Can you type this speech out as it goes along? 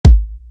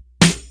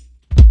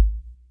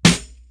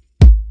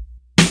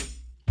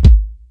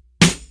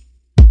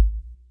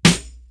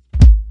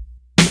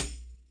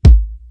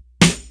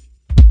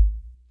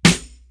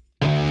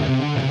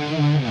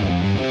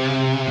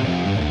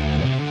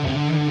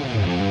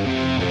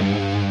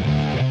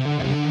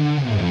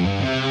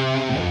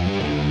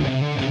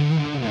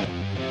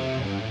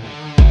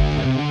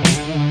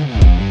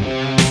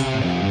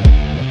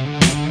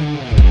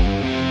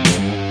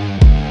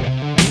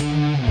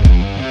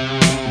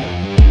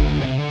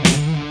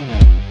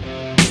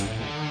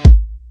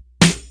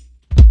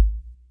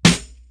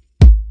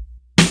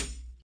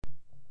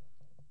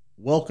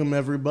Welcome,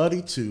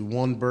 everybody, to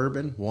One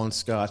Bourbon, One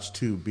Scotch,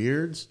 Two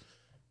Beards,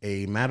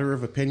 a Matter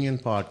of Opinion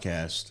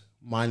podcast.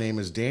 My name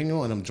is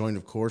Daniel, and I'm joined,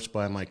 of course,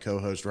 by my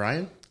co-host,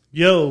 Ryan.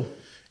 Yo.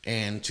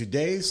 And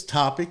today's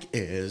topic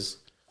is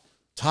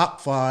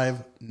top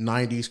 5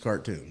 90s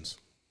cartoons.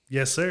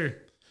 Yes, sir.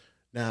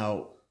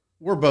 Now,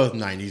 we're both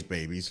 90s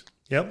babies.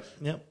 Yep.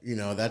 You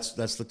know, that's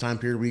the time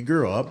period we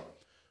grew up.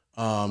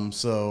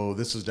 So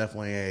this is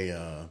definitely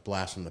a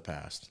blast from the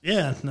past.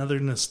 Yeah, another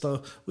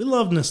nostalgia. We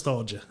love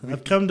nostalgia.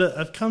 I've come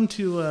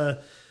to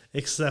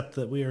accept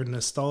that we are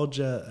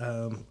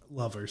nostalgia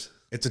lovers.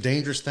 It's a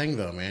dangerous thing,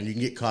 though, man. You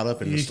can get caught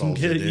up in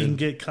nostalgia. You can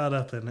get caught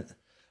up in it.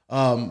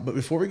 But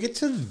before we get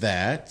to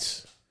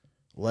that,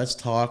 let's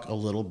talk a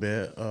little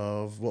bit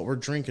of what we're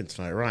drinking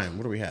tonight. Ryan,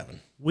 what are we having?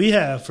 We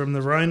have from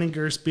the Ryan and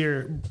Gerst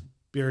Beer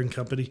and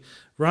Company.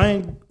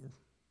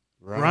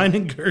 Ryan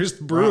and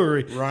Gerst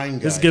Brewery. Ryan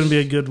Geist. This is going to be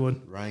a good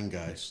one. Ryan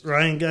Geist.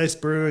 Ryan Geist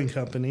Brewing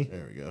Company.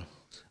 There we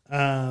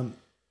go.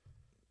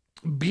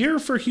 Beer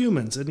for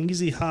Humans, an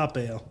easy hop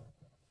ale.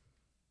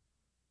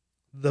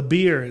 The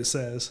beer, it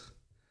says,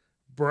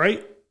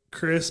 bright,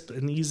 crisp,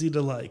 and easy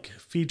to like,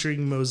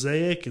 featuring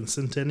Mosaic and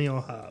Centennial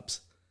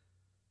hops.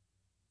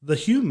 The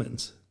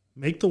Humans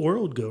make the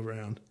world go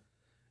round.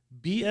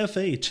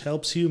 BFH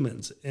helps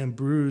humans and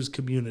brews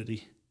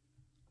community.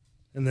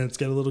 And then it's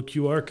got a little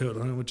QR code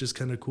on it, which is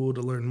kind of cool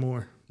to learn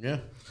more. Yeah.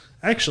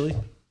 Actually,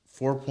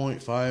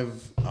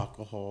 4.5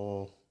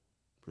 alcohol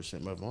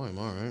percent by volume.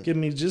 All right. give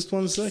me just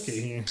 1 second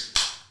here.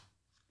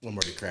 I'm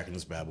already cracking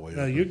this bad boy.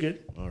 No, you're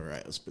good. All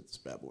right. Let's put this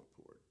bad boy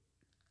forward.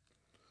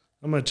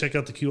 I'm going to check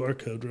out the QR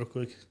code real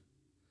quick.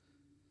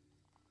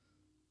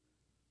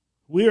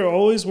 We are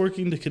always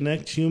working to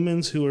connect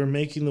humans who are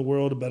making the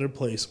world a better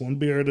place, one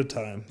beer at a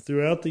time.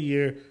 Throughout the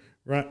year,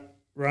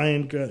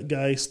 Ryan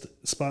Geist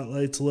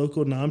spotlights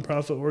local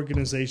nonprofit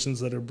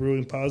organizations that are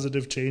brewing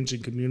positive change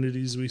in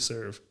communities we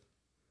serve.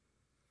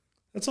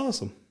 That's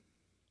awesome.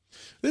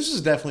 This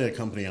is definitely a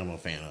company I'm a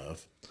fan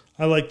of.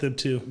 I like them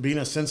too. Being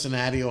a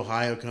Cincinnati,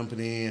 Ohio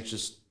company, it's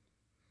just...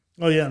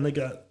 Oh, yeah, and they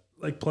got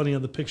like plenty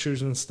of the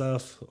pictures and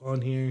stuff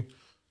on here.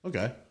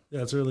 Okay.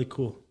 Yeah, it's really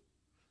cool.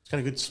 It's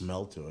got a good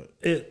smell to it.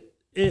 It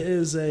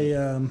is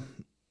a...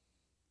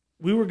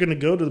 we were going to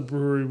go to the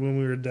brewery when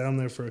we were down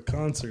there for a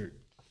concert.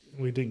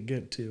 We didn't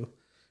get to.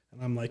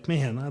 And I'm like,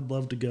 man, I'd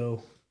love to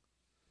go.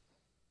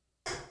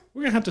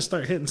 We're going to have to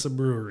start hitting some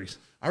breweries.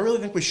 I really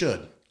think we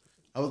should.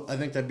 I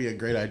think that'd be a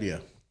great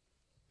idea.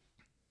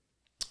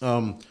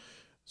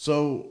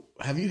 So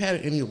have you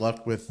had any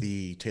luck with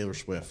the Taylor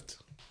Swift?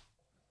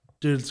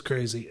 Dude, it's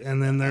crazy.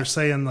 And then they're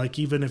saying, like,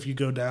 even if you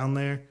go down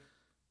there,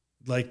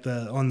 like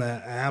on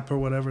that app or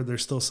whatever, they're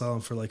still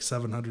selling for like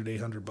 $700,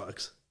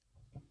 $800.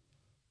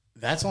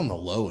 That's on the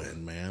low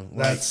end, man.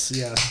 That's,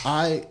 yeah.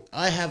 I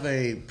have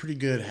a pretty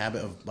good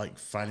habit of like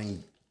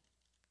finding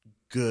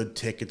good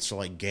tickets to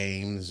like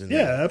games and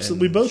yeah,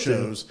 absolutely. We both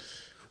shows. do.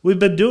 We've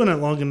been doing it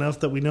long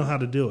enough that we know how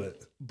to do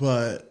it.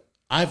 But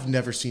I've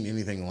never seen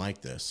anything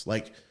like this.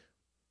 Like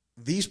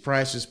these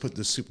prices put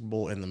the Super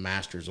Bowl and the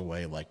Masters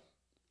away like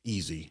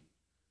easy.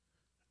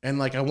 And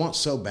like I want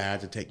so bad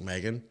to take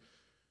Megan,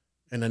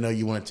 and I know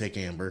you want to take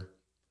Amber.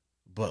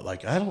 But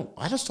like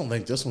I just don't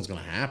think this one's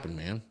gonna happen,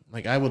 man.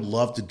 Like I would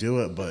love to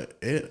do it, but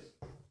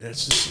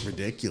it's just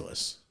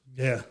ridiculous.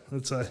 Yeah,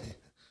 that's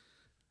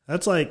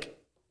like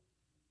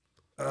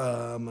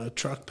a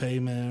truck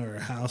payment or a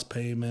house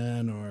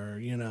payment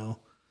or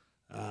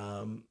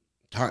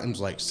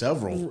Times like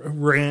several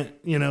rent,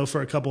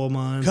 for a couple of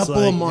months.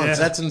 Yeah.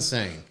 That's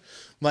insane.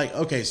 Like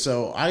okay,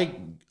 so I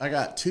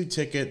got 2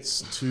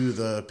 tickets to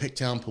the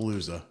Picktown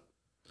Palooza.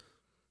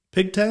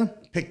 Pigtown.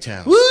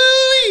 Picktown.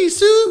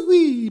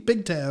 Sweet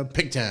Pigtown.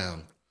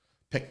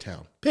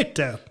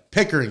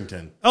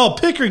 Pickerington. Oh,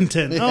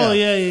 Pickerington. Yeah. Oh,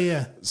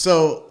 yeah.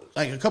 So,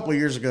 like a couple of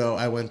years ago,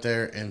 I went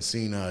there and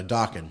seen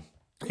Dawkins.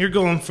 You're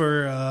going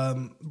for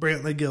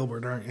Brantley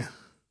Gilbert, aren't you?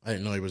 I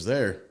didn't know he was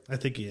there. I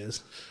think he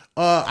is.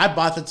 I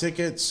bought the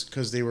tickets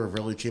because they were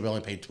really cheap. I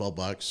only paid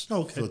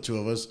 $12 for the 2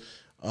 of us.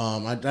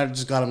 I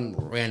just got them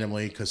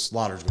randomly because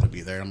Slaughter's going to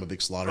be there. I'm a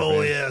big Slaughter fan.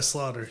 Oh, yeah,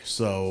 Slaughter.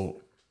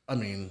 So, I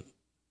mean...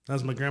 That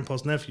was my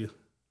grandpa's nephew.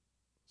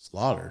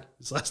 Slaughter.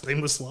 His last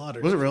name was Slaughter.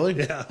 Was it really?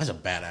 Yeah. That's a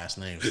badass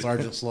name.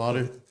 Sergeant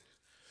Slaughter.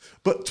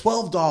 But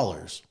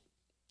 $12.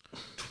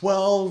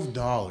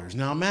 $12.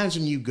 Now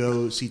imagine you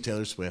go see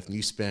Taylor Swift and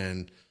you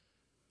spend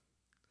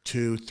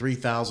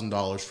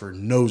 $2,000-$3,000 for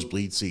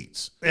nosebleed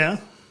seats. Yeah.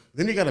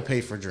 Then you got to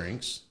pay for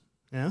drinks.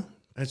 Yeah.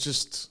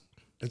 It's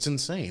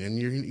insane. And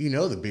you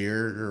know the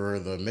beer or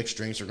the mixed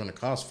drinks are going to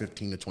cost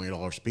 $15 to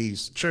 $20 a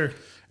piece. Sure.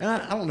 And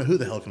I don't know who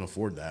the hell can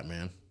afford that,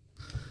 man.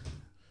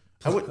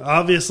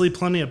 Obviously,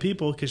 plenty of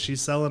people because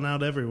she's selling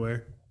out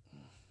everywhere.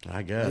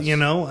 I guess.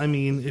 I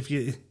mean, if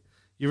you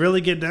really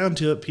get down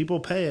to it,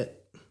 people pay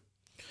it.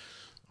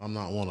 I'm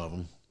not one of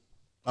them.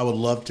 I would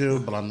love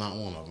to, but I'm not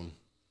one of them.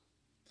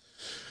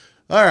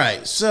 All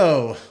right,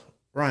 so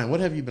Ryan, what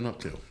have you been up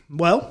to?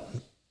 Well,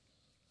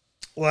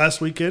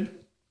 last weekend,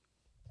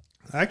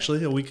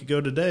 actually a week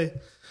ago today,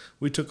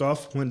 we took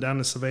off, went down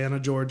to Savannah,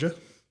 Georgia.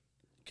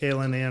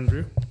 Kayla and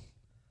Andrew.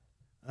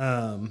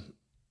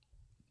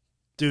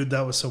 Dude,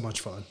 that was so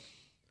much fun.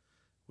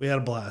 We had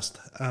a blast.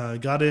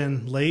 Got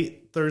in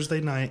late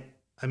Thursday night.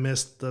 I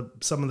missed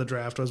some of the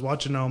draft. I was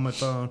watching it on my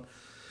phone.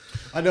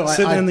 I know.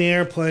 Sitting in the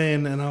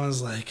airplane, and I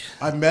was like,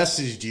 I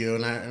messaged you,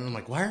 and I'm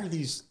like, why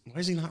is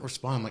he not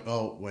responding? I'm like,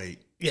 oh, wait.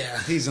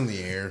 yeah. He's in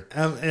the air.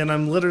 And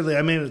I'm literally,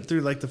 I made it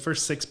through like the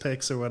first 6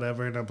 picks or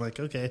whatever, and I'm like,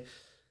 okay,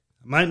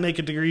 I might make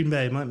it to Green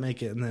Bay, might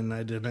make it, and then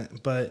I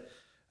didn't. But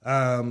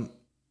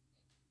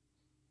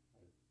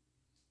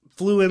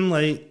flew in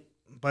late.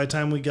 By the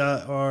time we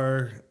got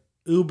our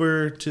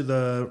Uber to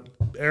the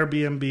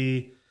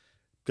Airbnb,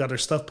 got our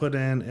stuff put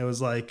in, it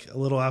was like a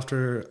little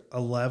after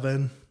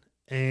 11,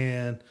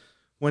 and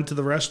went to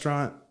the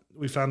restaurant.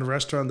 We found a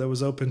restaurant that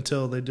was open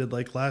till they did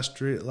like last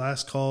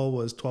call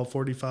was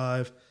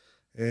 12:45,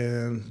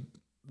 and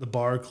the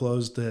bar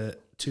closed at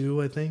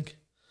 2, I think,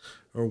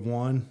 or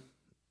 1.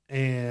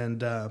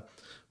 And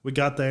we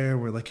got there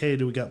and we're like, hey,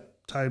 do we got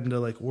time to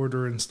like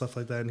order and stuff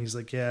like that? And he's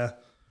like, yeah.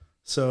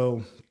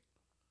 So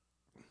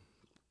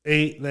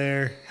ate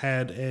there,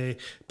 had a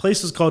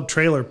place was called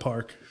Trailer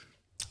Park.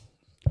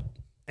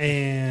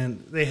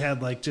 And they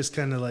had like just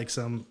kind of like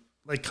some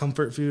like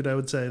comfort food, I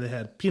would say. They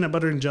had peanut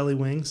butter and jelly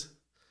wings,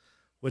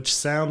 which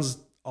sounds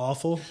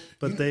awful,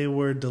 but they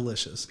were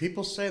delicious.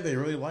 People say they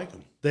really like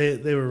them.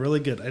 They were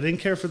really good. I didn't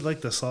care for like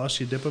the sauce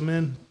you dip them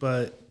in,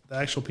 but the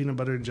actual peanut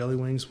butter and jelly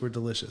wings were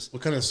delicious.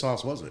 What kind of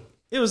sauce was it?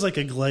 It was like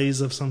a glaze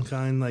of some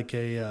kind, like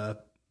a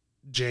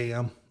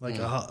jam, like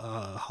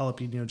a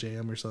jalapeno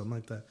jam or something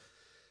like that.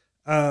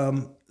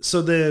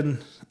 So then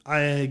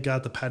I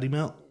got the patty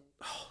melt.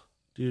 Oh,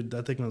 dude,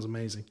 that thing was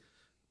amazing.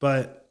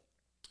 But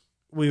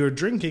we were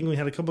drinking. We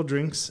had a couple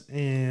drinks,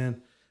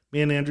 and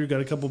me and Andrew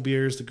got a couple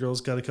beers. The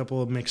girls got a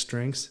couple of mixed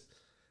drinks.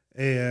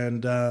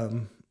 And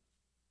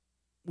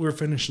we were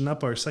finishing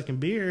up our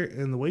second beer,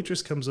 and the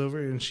waitress comes over,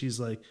 and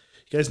she's like,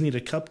 you guys need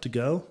a cup to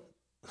go?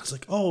 I was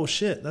like, oh,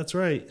 shit, that's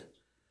right.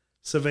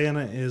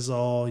 Savannah is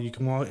all you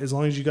can walk. As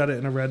long as you got it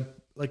in a red,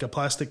 like a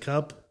plastic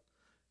cup,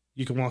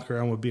 you can walk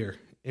around with beer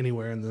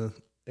anywhere in the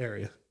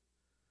area.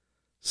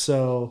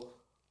 So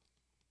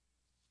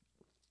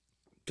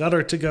got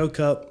our to-go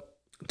cup,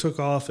 took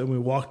off, and we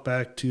walked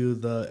back to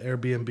the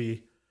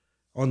Airbnb.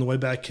 On the way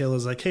back,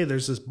 Kayla's like, hey,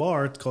 there's this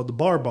bar. It's called the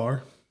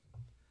Bar.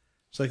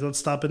 She's like, let's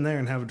stop in there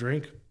and have a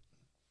drink.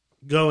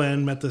 Go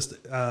in, met this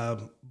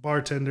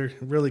bartender,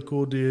 really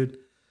cool dude.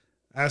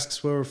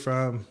 Asks where we're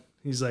from.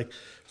 He's like,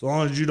 as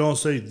long as you don't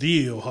say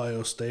the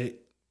Ohio State.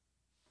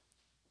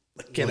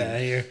 Like, get out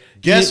of here.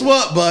 Guess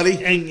what,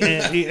 buddy?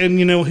 And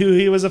you know who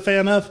he was a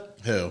fan of?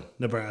 Who?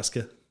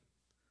 Nebraska.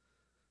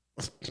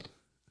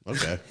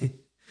 Okay.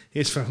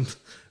 He's from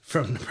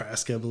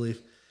Nebraska, I believe.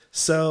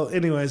 So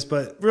anyways,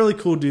 but really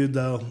cool dude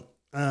though.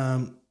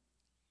 Had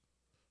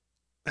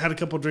a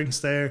couple drinks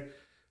there.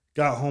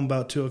 Got home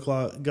about 2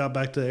 o'clock. Got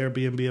back to the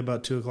Airbnb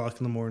about 2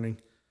 o'clock in the morning.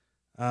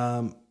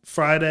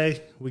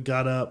 Friday, we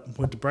got up,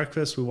 went to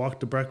breakfast. We walked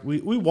to we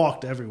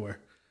walked everywhere.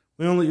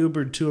 We only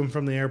Ubered to and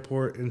from the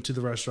airport and to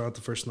the restaurant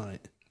the first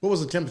night. What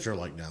was the temperature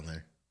like down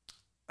there?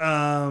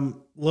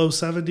 Low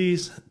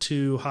 70s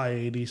to high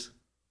 80s.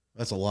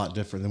 That's a lot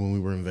different than when we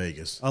were in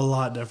Vegas. A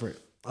lot different.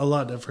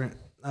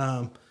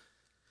 And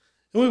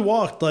we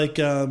walked like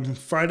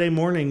Friday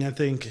morning, I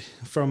think,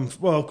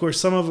 of course,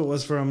 some of it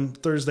was from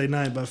Thursday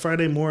night, but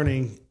Friday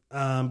morning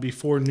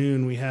before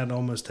noon, we had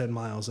almost 10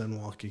 miles in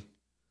walking.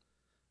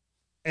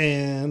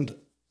 And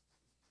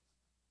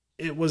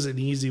it was an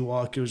easy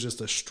walk. It was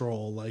just a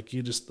stroll. Like,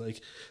 you just, like,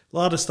 a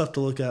lot of stuff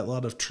to look at, a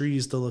lot of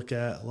trees to look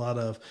at, a lot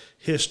of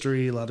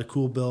history, a lot of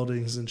cool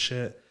buildings and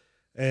shit.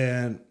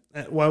 And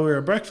while we were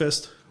at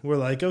breakfast, we're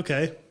like,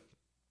 okay,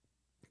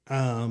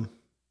 seen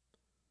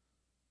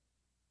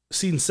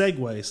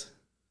Segways.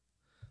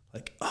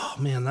 Like, oh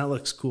man, that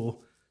looks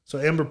cool. So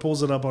Amber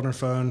pulls it up on her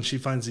phone. She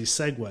finds these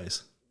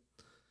Segways.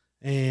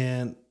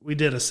 And we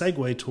did a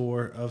Segway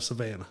tour of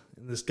Savannah.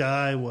 And this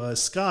guy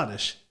was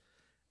Scottish.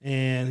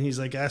 And he's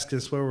like asking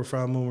us where we're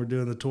from when we're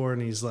doing the tour.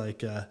 And he's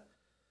like,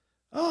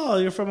 oh,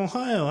 you're from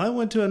Ohio. I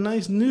went to a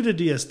nice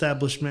nudity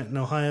establishment in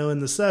Ohio in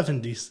the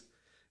 70s.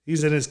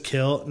 He's in his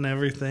kilt and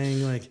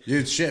everything. Like,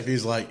 dude, chef,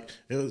 he's like,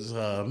 it was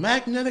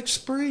Magnetic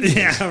Springs.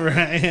 Yeah,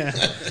 right. Yeah.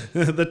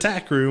 The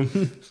tack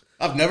room.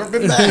 I've never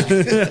been back.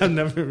 I've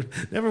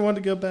never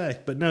wanted to go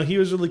back. But no, he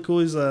was really cool.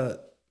 He's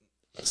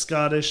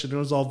Scottish, and it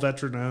was all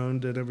veteran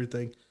owned and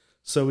everything.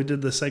 So we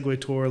did the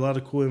Segway tour, a lot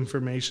of cool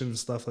information and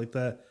stuff like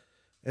that.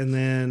 And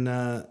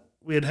then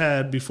we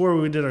had before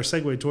we did our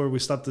Segway tour, we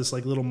stopped this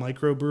like little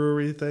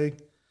microbrewery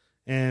thing.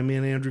 And me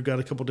and Andrew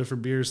got a couple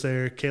different beers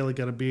there. Kayla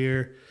got a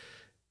beer.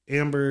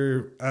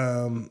 Amber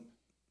I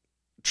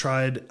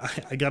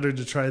got her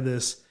to try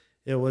this.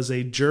 It was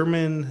a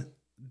German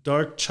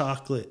dark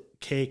chocolate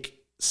cake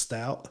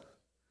stout.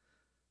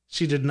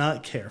 She did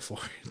not care for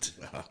it.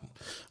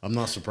 I'm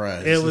not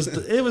surprised. It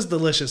was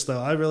delicious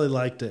though. I really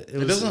liked it.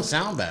 It doesn't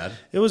sound bad.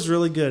 It was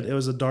really good. It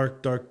was a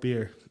dark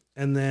beer.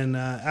 And then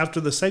after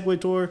the Segway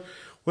tour,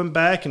 went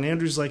back and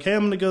Andrew's like, "Hey,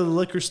 I'm gonna go to the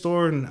liquor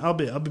store and I'll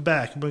be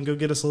back. I'm gonna go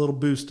get us a little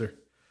booster."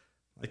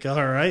 Like,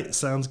 all right,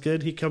 sounds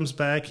good. He comes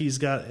back. He's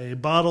got a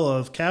bottle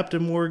of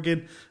Captain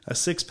Morgan, a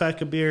 6-pack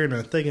of beer, and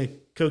a thing of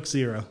Coke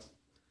Zero.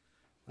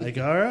 Like,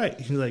 all right.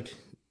 He's like,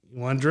 you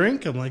want a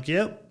drink? I'm like,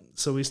 yep.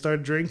 So we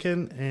started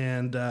drinking,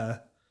 and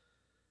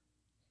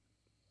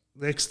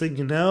next thing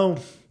you know,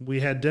 we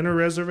had dinner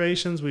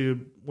reservations. We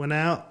went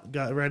out,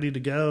 got ready to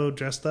go,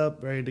 dressed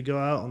up, ready to go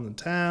out on the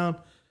town.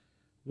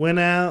 Went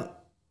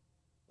out,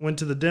 went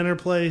to the dinner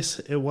place.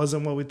 It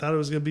wasn't what we thought it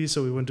was going to be,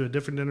 so we went to a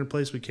different dinner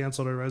place. We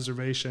canceled our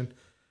reservation.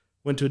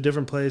 Went to a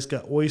different place,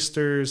 got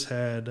oysters,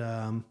 had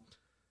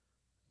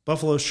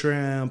buffalo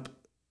shrimp,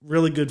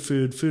 really good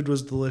food. Food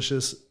was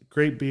delicious,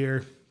 great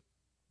beer.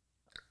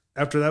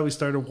 After that, we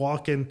started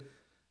walking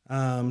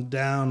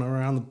down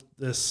around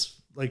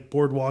this like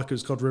boardwalk. It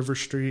was called River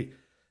Street,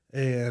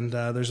 and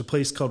there's a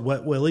place called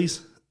Wet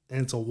Willie's,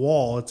 and it's a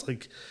wall. It's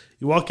like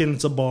you walk in,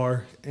 it's a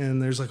bar,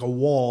 and there's like a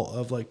wall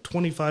of like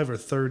 25 or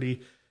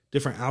 30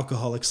 different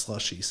alcoholic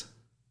slushies,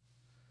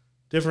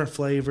 different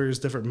flavors,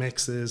 different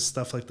mixes,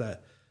 stuff like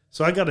that.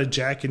 So I got a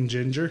Jack and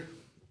Ginger,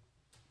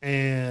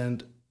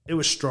 and it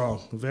was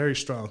strong, very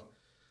strong.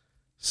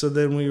 So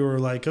then we were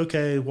like,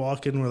 okay,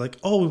 walking. We're like,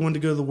 oh, we wanted to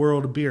go to the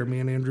World of Beer. Me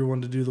and Andrew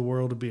wanted to do the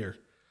World of Beer.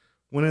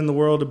 Went in the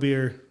World of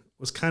Beer.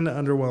 Was kind of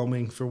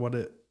underwhelming for what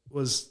it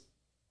was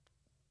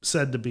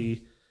said to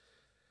be.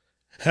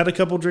 Had a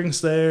couple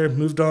drinks there.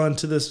 Moved on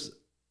to this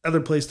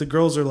other place. The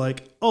girls are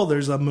like, oh,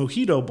 there's a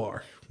mojito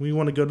bar. We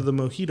want to go to the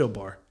mojito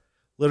bar.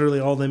 Literally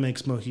all they make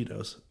is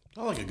mojitos.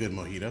 I like a good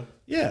mojito.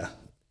 Yeah.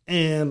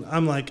 And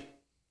I'm like,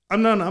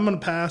 I'm going to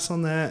pass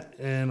on that.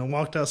 And I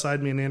walked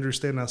outside. Me and Andrew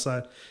standing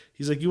outside.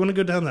 He's like, you want to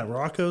go down that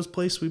Rocco's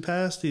place we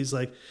passed? He's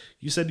like,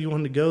 you said you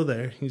wanted to go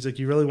there. He's like,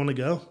 you really want to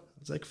go? I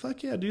was like,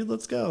 fuck yeah, dude,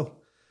 let's go.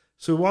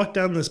 So we walked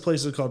down this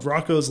place called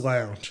Rocco's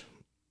Lounge.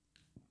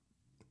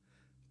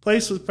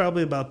 Place was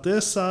probably about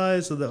this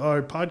size of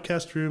our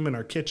podcast room and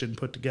our kitchen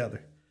put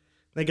together.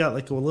 They got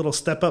like a little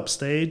step-up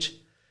stage,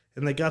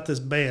 and they got this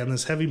band,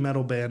 this heavy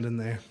metal band in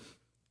there.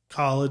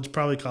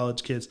 Probably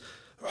college kids.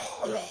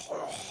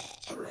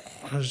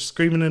 I was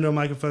screaming into a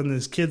microphone.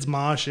 This kid's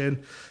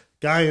moshing.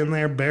 Guy in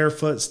there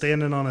barefoot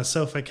standing on a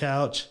sofa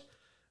couch.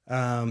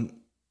 Has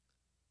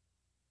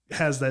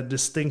that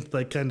distinct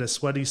like kind of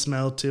sweaty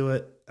smell to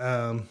it.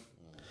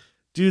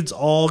 Dudes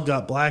all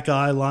got black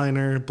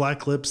eyeliner,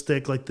 black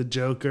lipstick like the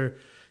Joker.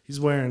 He's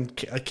wearing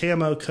a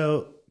camo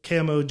coat,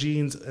 camo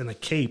jeans, and a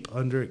cape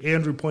under it.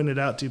 Andrew pointed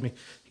out to me.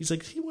 He's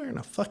like, is he wearing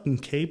a fucking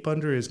cape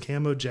under his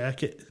camo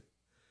jacket?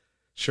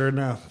 Sure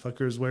enough,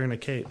 fucker is wearing a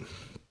cape.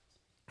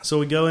 So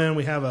we go in,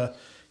 we have a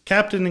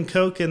Captain and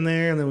Coke in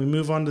there, and then we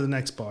move on to the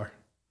next bar.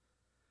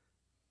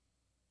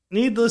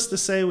 Needless to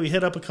say, we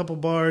hit up a couple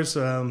bars.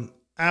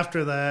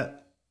 After that,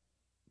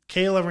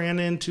 Kayla ran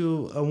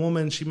into a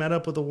woman. She met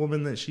up with a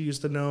woman that she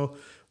used to know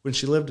when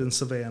she lived in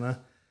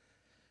Savannah.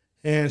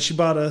 And she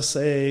bought us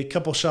a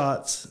couple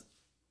shots.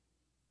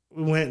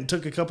 We went and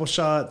took a couple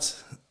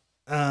shots.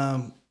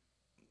 Got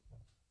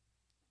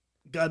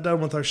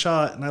done with our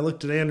shot, and I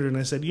looked at Andrew and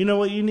I said, you know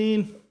what you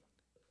need?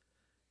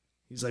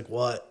 He's like,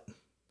 what? I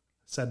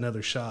said,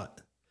 another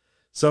shot.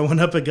 So I went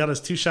up and got us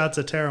 2 shots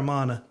of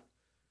Terramana.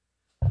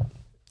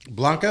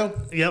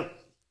 Blanco? Yep.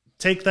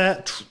 Take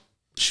that,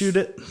 shoot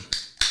it.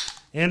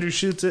 Andrew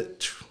shoots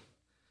it.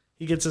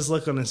 He gets this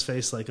look on his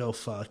face like, oh,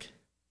 fuck.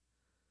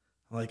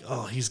 I'm like,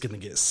 oh, he's going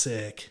to get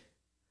sick.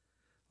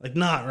 Like,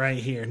 not right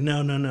here.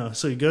 No.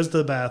 So he goes to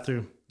the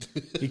bathroom.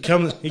 He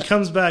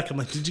comes back. I'm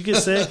like, did you get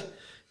sick?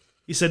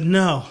 He said,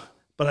 no,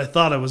 but I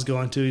thought I was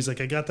going to. He's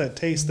like, I got that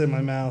taste in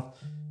my mouth.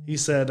 He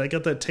said, I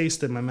got that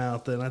taste in my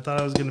mouth, and I thought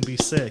I was going to be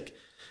sick.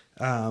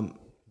 I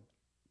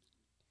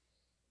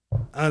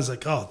was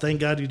like, oh,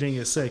 thank God you didn't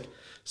get sick.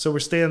 So we're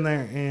standing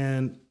there,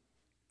 and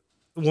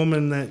the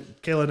woman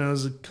that Kayla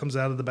knows comes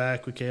out of the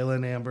back with Kayla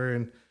and Amber,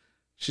 and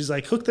she's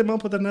like, hook them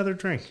up with another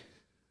drink.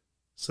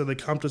 So they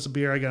comped us a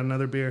beer. I got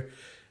another beer,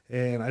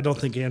 and I don't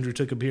think Andrew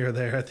took a beer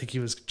there. I think he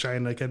was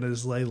trying to kind of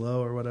just lay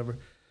low or whatever.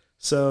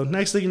 So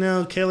next thing you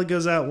know, Kayla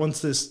goes out,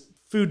 wants this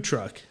food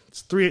truck.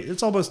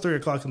 It's almost 3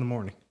 o'clock in the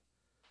morning.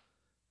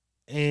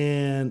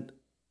 And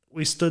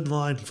we stood in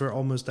line for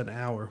almost an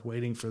hour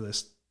waiting for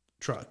this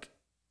truck.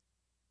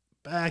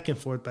 Back and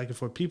forth.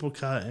 People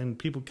cutting,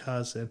 people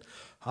cussing,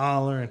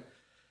 hollering.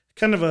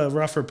 Kind of a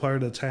rougher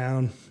part of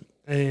town.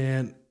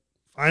 And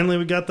finally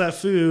we got that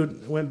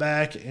food, went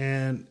back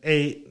and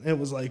ate. It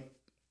was like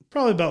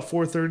probably about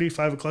 4:30,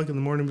 5 o'clock in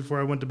the morning before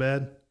I went to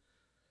bed.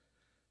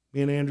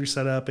 Me and Andrew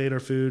sat up, ate our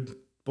food,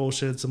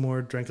 bullshit some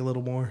more, drank a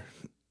little more,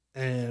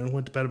 and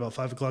went to bed about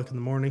 5 o'clock in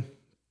the morning.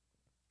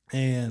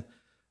 And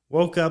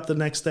woke up the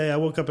next day. I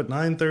woke up at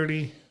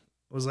 9:30.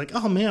 Was like,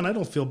 oh man, I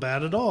don't feel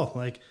bad at all.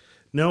 Like,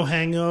 no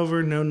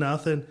hangover, no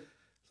nothing.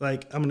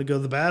 Like, I'm gonna go to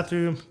the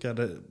bathroom. Got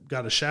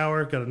a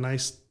shower. Got a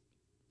nice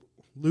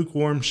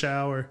lukewarm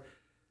shower,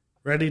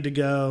 ready to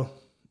go.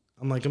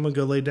 I'm like, I'm gonna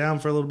go lay down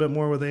for a little bit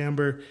more with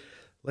Amber.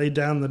 Laid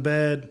down in the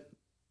bed.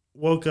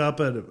 Woke up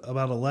at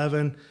about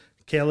 11.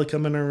 Kayla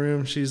come in her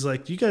room. She's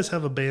like, you guys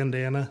have a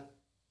bandana?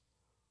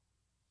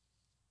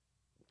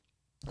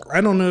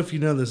 I don't know if you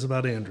know this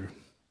about Andrew,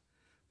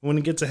 When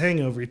he gets a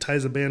hangover, he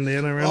ties a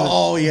bandana around it.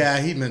 Oh, yeah,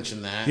 he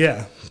mentioned that.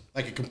 Yeah.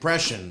 Like a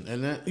compression,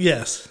 isn't it?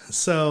 Yes.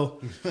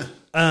 So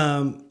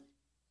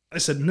I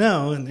said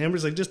no, and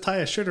Amber's like, just tie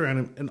a shirt around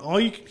him. And all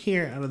you can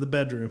hear out of the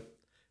bedroom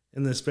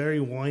in this very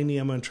whiny,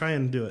 I'm going to try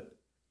and do it.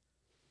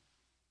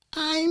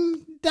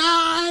 I'm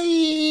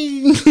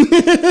dying.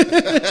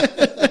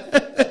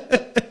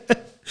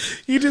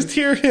 You just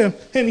hear him,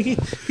 and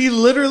he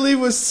literally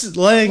was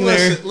laying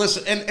there.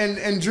 Listen,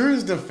 and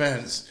Drew's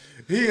defense,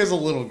 he is a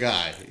little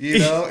guy. You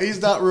know,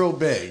 he's not real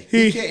big.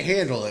 He can't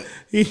handle it.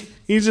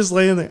 He's just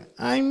laying there.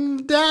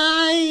 I'm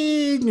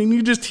dying, and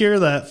you just hear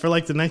that for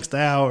like the next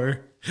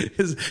hour.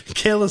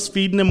 Kayla's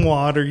feeding him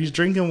water. He's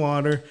drinking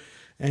water,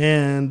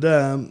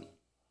 and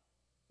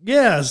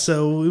yeah.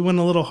 So we went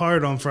a little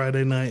hard on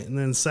Friday night, and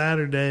then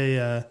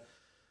Saturday.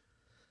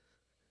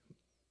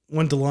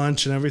 Went to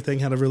lunch and everything.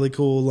 Had a really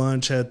cool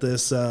lunch at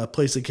this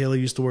place that Kayla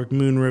used to work,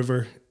 Moon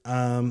River.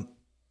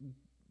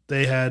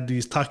 They had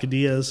these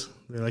tacadillas.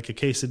 They're like a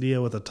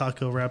quesadilla with a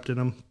taco wrapped in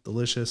them.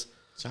 Delicious.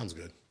 Sounds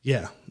good.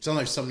 Yeah. Sounds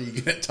like something you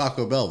get at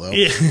Taco Bell, though.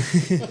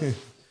 Yeah.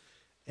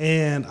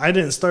 And I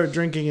didn't start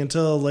drinking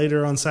until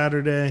later on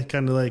Saturday.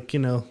 Kind of like,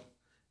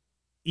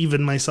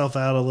 even myself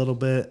out a little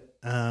bit.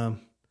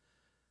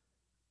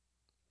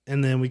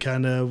 And then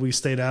we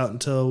stayed out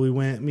until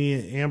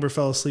Amber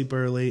fell asleep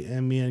early,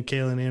 and me and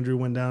Kayla and Andrew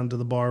went down to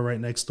the bar right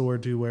next door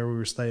to where we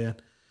were staying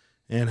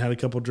and had a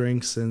couple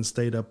drinks and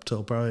stayed up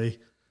till probably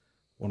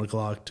 1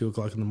 o'clock, 2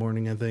 o'clock in the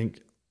morning, I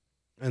think.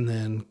 And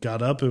then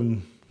got up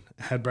and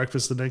had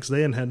breakfast the next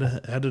day and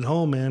headed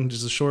home, man.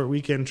 Just a short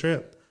weekend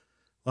trip.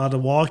 A lot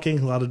of walking,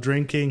 a lot of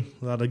drinking,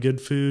 a lot of good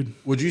food.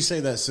 Would you say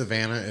that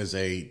Savannah is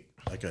a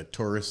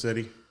tourist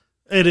city?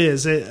 It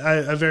is.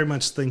 I very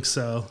much think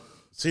so.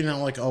 See, now,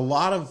 like a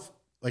lot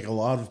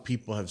of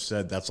people have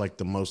said that's like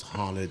the most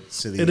haunted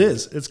city. It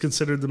is. It's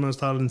considered the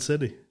most haunted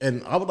city.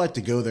 And I would like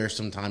to go there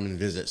sometime and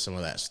visit some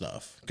of that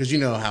stuff. Because you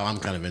know how I'm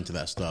kind of into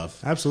that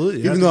stuff.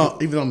 Absolutely. Even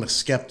though I'm a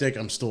skeptic,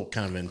 I'm still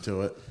kind of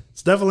into it.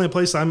 It's definitely a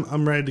place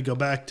I'm ready to go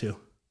back to.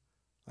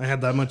 I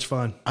had that much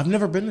fun. I've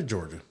never been to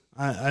Georgia.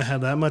 I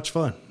had that much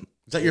fun.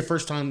 Is that your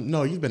first time?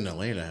 No, you've been to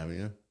Atlanta, haven't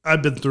you?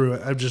 I've been through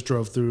it. I just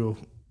drove through.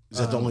 Is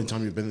that the only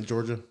time you've been to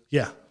Georgia?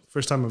 Yeah.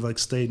 First time I've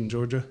stayed in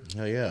Georgia.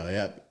 Hell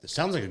yeah. It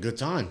sounds like a good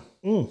time.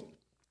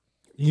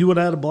 You would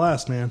have had a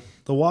blast, man.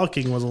 The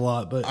walking was a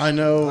lot, but I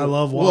know. I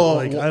love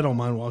walking. I don't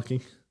mind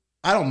walking.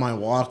 I don't mind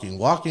walking.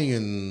 Walking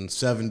in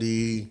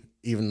 70,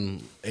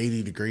 even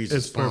 80 degrees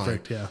is fine.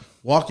 Perfect, yeah.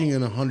 Walking in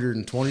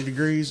 120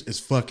 degrees is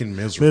fucking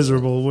miserable.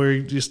 Miserable, where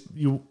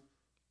you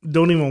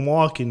don't even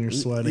walk and you're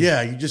sweating.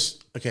 Yeah, you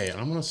just, okay,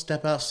 I'm going to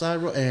step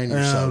outside and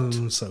you're soaked.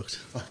 I'm soaked.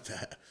 Fuck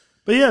that.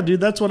 But yeah, dude,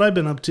 that's what I've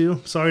been up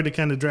to. Sorry to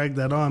kind of drag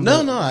that on.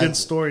 No. Good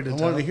story to tell.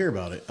 I wanted to hear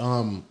about it.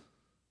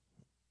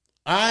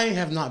 I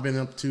have not been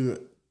up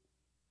to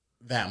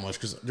that much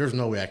because there's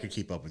no way I could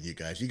keep up with you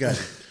guys.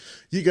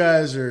 You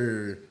guys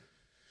are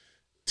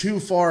too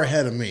far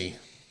ahead of me.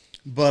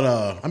 But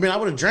I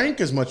would have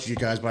drank as much as you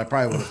guys, but I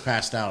probably would have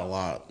passed out a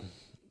lot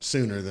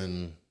sooner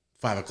than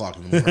 5 o'clock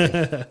in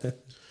the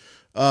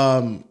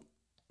morning.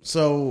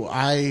 So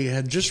I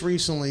had just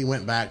recently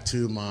went back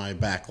to my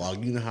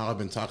backlog. You know how I've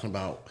been talking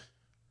about,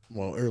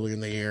 early in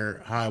the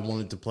year, how I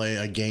wanted to play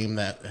a game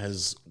that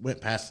has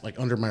went past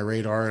under my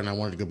radar, and I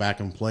wanted to go back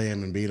and play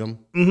him and beat him.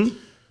 Mm-hmm.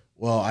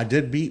 Well, I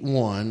did beat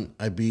one.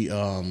 I beat.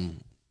 Are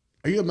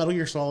you a Metal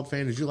Gear Solid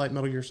fan? Did you like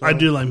Metal Gear Solid? I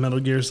do like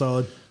Metal Gear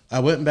Solid. I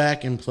went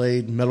back and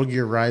played Metal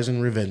Gear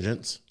Rising: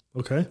 Revengeance.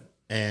 Okay.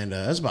 And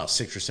that's about a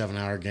 6 or 7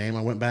 hour game.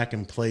 I went back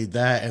and played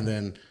that, and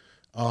then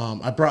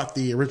I brought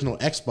the original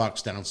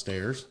Xbox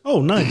downstairs.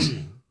 Oh, nice.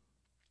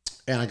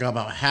 And I got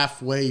about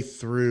halfway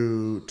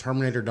through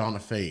Terminator Dawn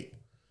of Fate.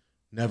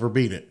 Never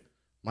beat it.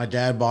 My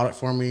dad bought it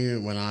for me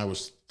when I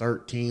was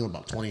 13,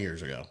 about 20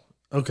 years ago.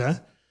 Okay.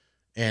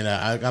 And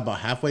I got about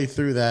halfway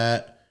through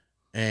that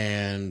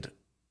and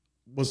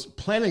was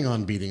planning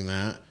on beating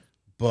that,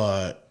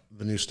 but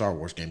the new Star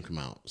Wars game came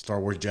out. Star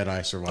Wars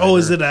Jedi Survivor. Oh,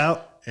 is it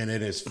out? And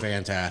it is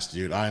fantastic,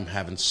 dude. I'm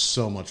having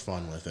so much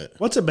fun with it.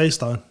 What's it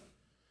based on?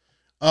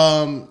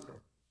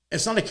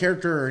 It's not a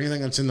character or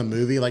anything that's in the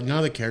movie. None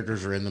of the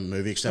characters are in the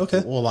movie except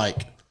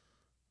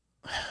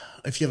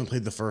if you haven't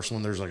played the first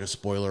one, there's a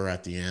spoiler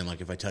at the end,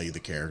 if I tell you the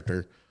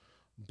character.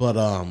 But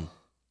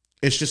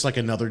it's just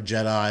another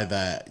Jedi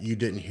that you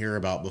didn't hear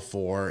about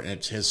before, and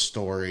it's his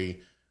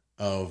story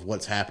of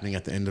what's happening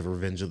at the end of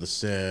Revenge of the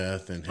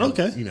Sith, and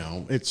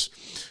him, it's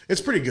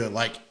pretty good.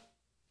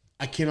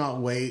 I cannot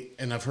wait,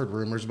 and I've heard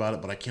rumors about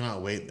it, but I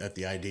cannot wait at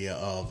the idea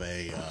of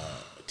a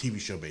TV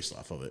show based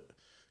off of it,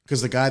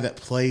 because the guy that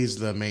plays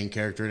the main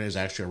character in it is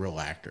actually a real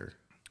actor.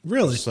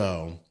 Really?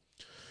 So,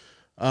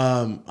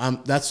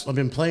 I've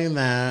been playing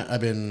that.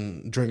 I've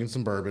been drinking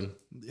some bourbon.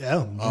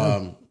 Yeah.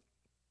 I'm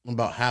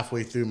about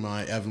halfway through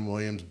my Evan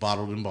Williams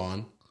Bottled and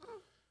Bond.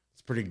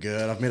 It's pretty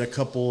good. I've made a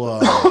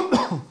couple.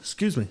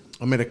 Excuse me.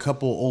 I made a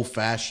couple old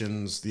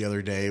fashions the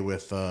other day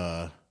with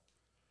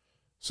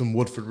some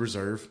Woodford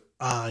Reserve.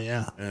 Ah,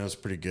 yeah. And it was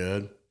pretty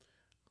good.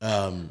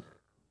 Been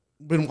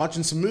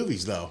watching some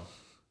movies though.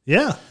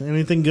 Yeah.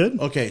 Anything good?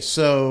 Okay,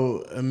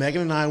 so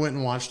Megan and I went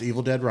and watched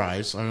Evil Dead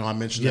Rise. I know I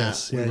mentioned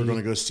Yes, that. yeah, We were you-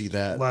 going to go see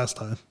that. Last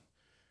time.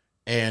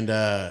 And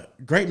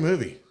great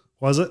movie.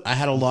 Was it? I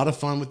had a lot of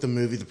fun with the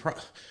movie.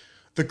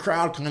 The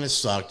crowd kind of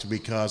sucked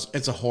because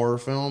it's a horror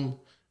film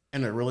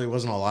and it really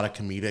wasn't a lot of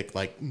comedic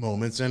like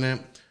moments in it.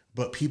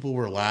 But people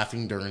were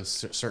laughing during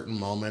certain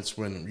moments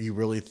when you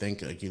really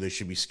think like they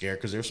should be scared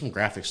because there's some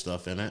graphic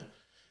stuff in it,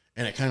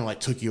 and it kind of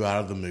like took you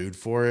out of the mood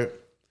for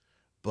it.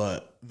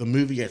 But the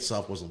movie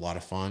itself was a lot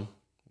of fun,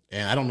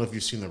 and I don't know if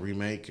you've seen the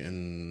remake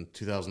in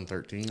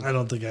 2013. I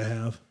don't think I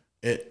have.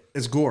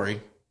 It's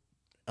gory,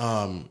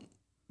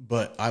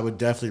 but I would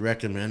definitely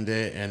recommend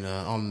it. And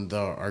on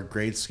our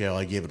grade scale,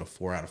 I gave it a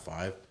 4 out of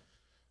 5.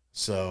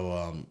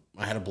 So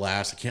I had a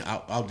blast.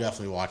 I'll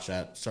definitely watch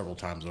that several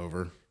times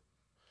over.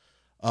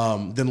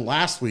 Then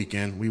last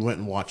weekend we went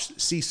and watched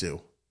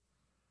Sisu.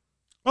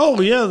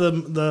 Oh yeah,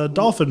 the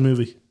dolphin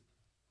movie.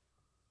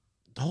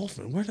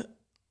 Dolphin?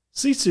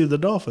 Sisu the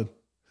dolphin.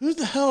 Who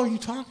the hell are you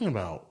talking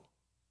about?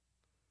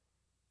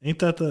 Ain't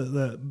that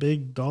that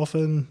big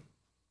dolphin?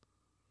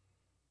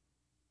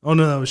 Oh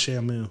no, that was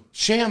Shamu.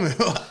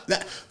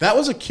 Shamu. That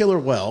was a killer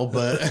whale,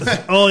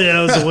 but Oh yeah,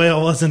 it was a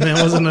whale, wasn't it?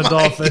 It wasn't a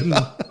dolphin.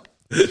 no.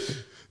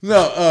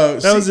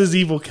 That was his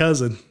evil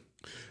cousin.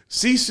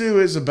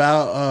 Sisu is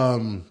about.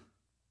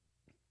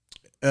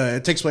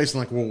 It takes place in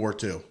like World War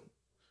II.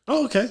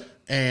 Oh okay.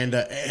 And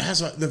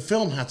the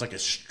film has like a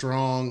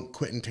strong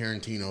Quentin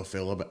Tarantino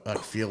feel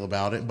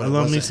about it. But I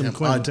love me wasn't some him.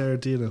 Quentin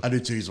Tarantino. I do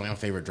too. He's one of my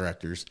favorite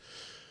directors.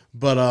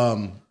 But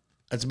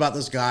it's about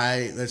this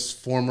guy that's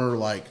former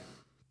like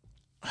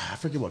I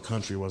forget what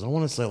country it was. I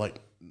want to say like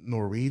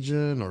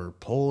Norwegian or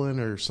Poland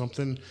or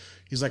something.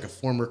 He's like a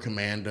former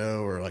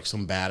commando or like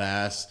some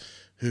badass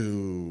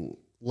who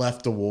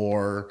left the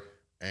war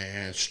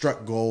and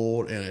struck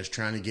gold and is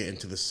trying to get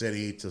into the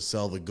city to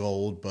sell the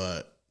gold,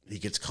 but he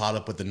gets caught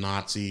up with the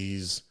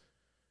Nazis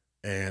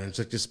and it's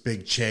like this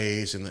big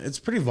chase and it's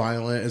pretty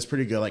violent. It's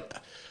pretty good. Like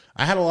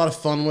I had a lot of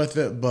fun with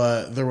it,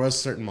 but there was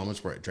certain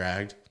moments where it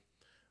dragged.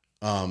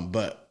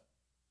 But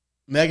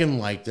Megan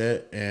liked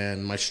it,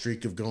 and my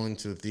streak of going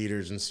to the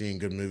theaters and seeing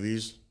good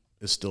movies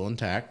is still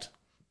intact.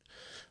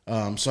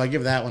 So I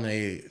give that one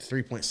a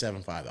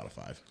 3.75 out of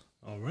 5.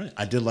 All right.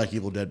 I did like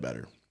Evil Dead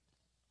better.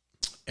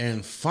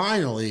 And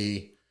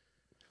finally,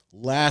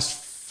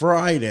 last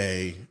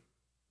Friday,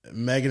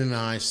 Megan and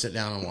I sit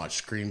down and watch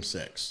Scream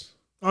 6.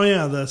 Oh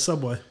yeah, the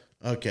subway.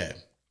 Okay.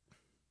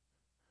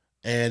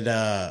 And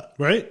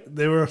Right?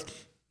 They were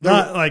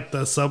not like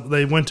the sub.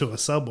 They went to a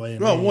subway.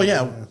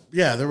 And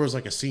yeah. There was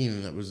like a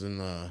scene that was in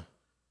the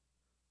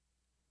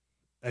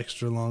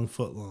extra long,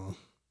 foot long,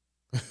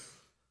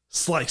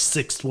 sliced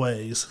 6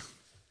 ways.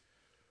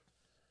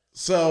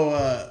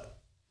 So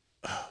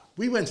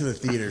we went to the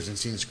theaters and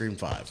seen Scream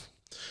 5.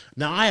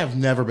 Now I have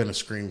never been a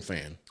Scream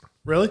fan.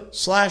 Really?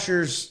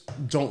 Slashers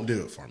don't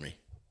do it for me.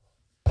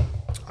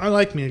 I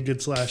like me a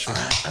good slasher.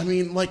 I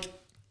mean, like,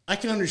 I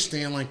can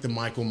understand, like, the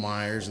Michael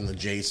Myers and the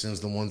Jasons,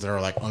 the ones that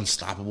are, like,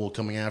 unstoppable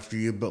coming after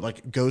you, but,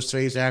 like,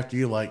 Ghostface after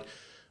you, like,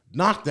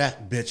 knock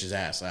that bitch's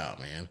ass out,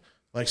 man.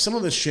 Like, some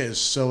of the shit is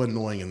so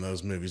annoying in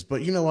those movies.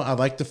 But you know what? I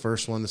like the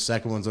first one. The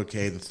second one's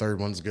okay. The third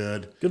one's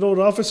good. Good old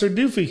Officer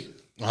Doofy.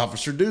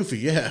 Officer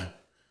Doofy, yeah.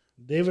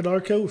 David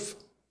Arkoff.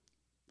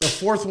 The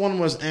fourth one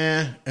was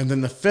and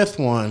then the fifth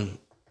one,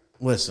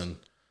 listen,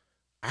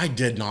 I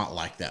did not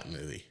like that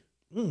movie.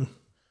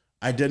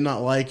 I did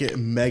not like it.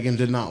 Megan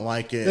did not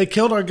like it. They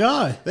killed our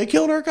guy. They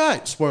killed our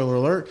guy. Spoiler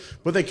alert.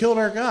 But they killed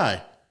our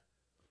guy.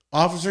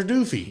 Officer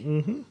Doofy.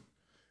 Mm-hmm.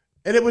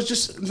 And it was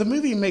just, the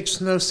movie makes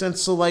no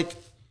sense. So, like,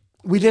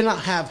 we did not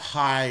have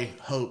high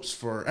hopes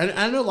for, and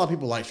I know a lot of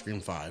people like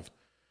Scream 5.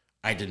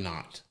 I did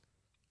not.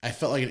 I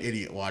felt like an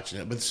idiot watching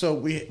it. But so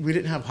we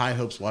didn't have high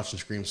hopes watching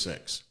Scream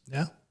 6.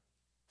 Yeah.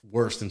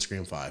 Worse than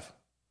Scream 5.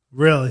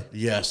 Really?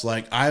 Yes.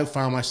 Like, I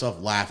found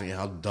myself laughing at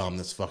how dumb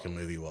this fucking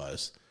movie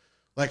was.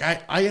 Like,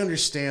 I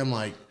understand,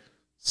 like,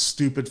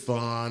 stupid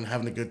fun,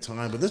 having a good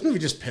time, but this movie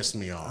just pissed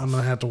me off. I'm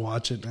going to have to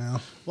watch it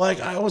now. Like,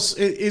 I was,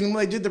 when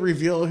I did the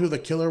reveal of who the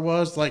killer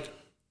was, like,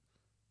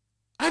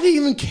 I didn't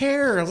even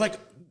care. I was like,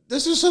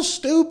 this is so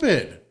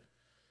stupid.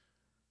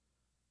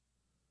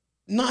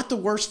 Not the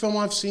worst film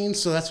I've seen,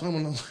 so that's why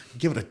I'm going to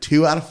give it a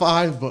 2 out of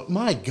 5, but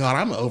my God,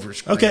 I'm over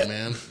Scream, Okay.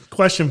 man.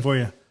 Question for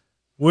you.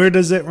 Where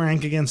does it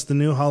rank against the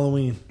new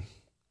Halloween?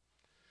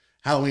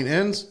 Halloween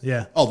Ends?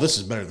 Yeah. Oh, this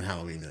is better than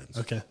Halloween Ends.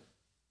 Okay.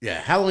 Yeah,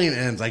 Halloween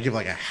Ends, I give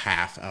like a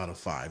 0.5 out of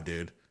 5,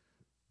 dude.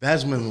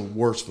 That's been the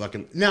worst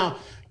fucking. Now,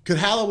 could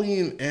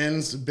Halloween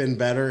Ends been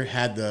better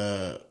had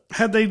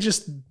they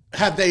just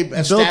they built a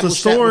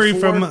established story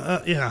that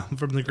before?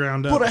 from the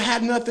ground up? But it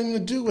had nothing to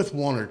do with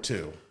 1 or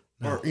 2,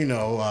 or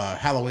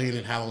Halloween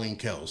and Halloween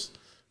Kills.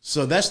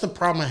 So that's the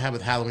problem I have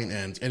with Halloween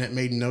Ends, and it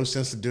made no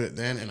sense to do it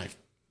then, and I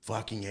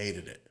fucking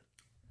hated it.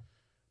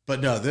 But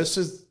no, this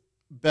is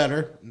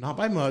better, not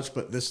by much,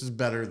 but this is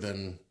better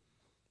than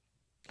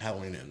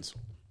Halloween Ends.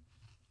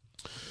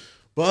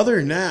 But other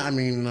than that, I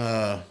mean,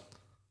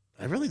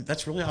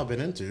 that's really all I've been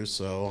into.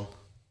 So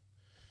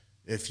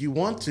if you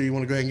want to go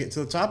ahead and get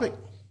into the topic.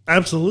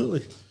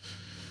 Absolutely.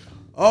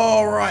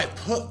 All right,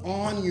 put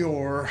on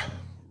your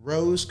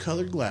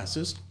rose-colored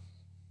glasses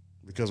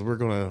because we're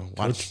going to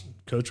watch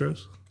Coach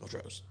Rose. Coach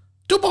Rose.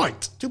 2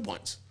 points. 2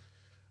 points.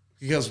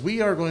 Because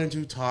we are going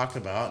to talk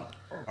about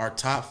our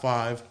top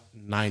 5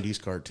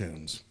 90s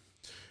cartoons.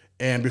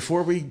 And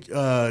before we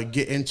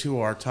get into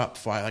our top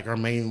 5, like our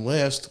main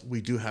list,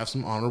 we do have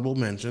some honorable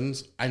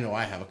mentions. I know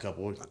I have a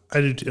couple.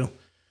 I do too.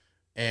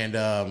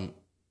 And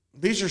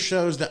these are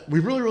shows that we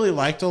really, really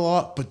liked a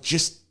lot, but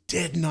just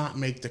did not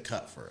make the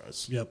cut for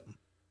us. Yep.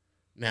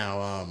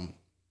 Now,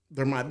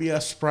 there might be a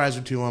surprise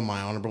or two on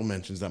my honorable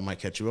mentions that might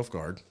catch you off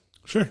guard.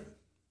 Sure.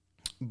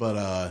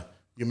 But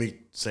you want me to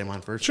say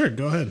mine first? Sure,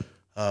 go ahead.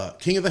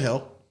 King of the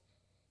Hill.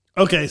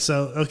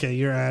 Okay,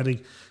 you're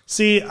adding.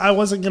 See, I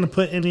wasn't going to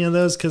put any of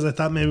those because I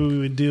thought maybe we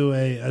would do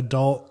a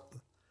adult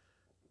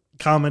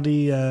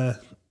comedy.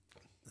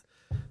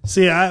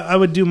 See, I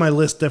would do my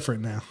list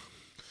different now.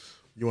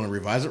 You want to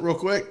revise it real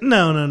quick?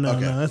 No, Okay.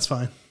 that's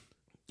fine.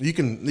 You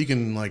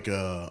can like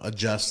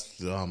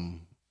adjust.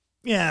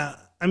 Yeah,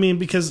 I mean,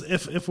 because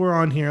if we're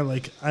on here,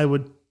 like I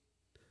would,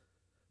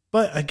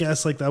 but I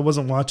guess like I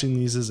wasn't watching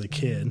these as a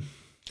kid.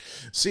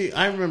 See,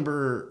 I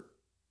remember.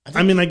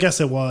 I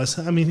guess it was.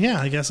 I mean, yeah,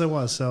 I guess it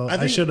was. So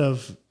I should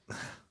have.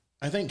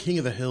 I think King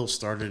of the Hill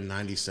started in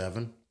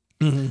 '97,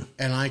 Mm-hmm.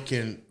 and I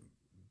can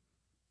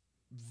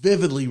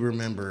vividly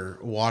remember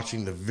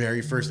watching the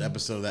very first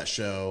episode of that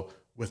show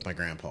with my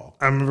grandpa.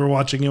 I remember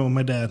watching it with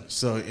my dad.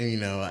 So, and, you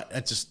know,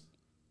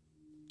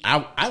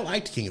 I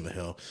liked King of the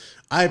Hill.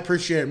 I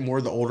appreciate it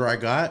more the older I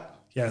got.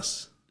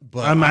 Yes.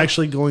 But I'm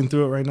actually going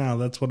through it right now.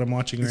 That's what I'm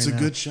watching right now. It's a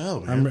good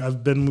show, man.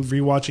 I've been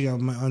rewatching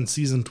it on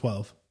season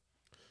 12.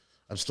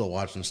 I'm still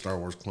watching Star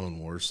Wars Clone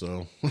Wars,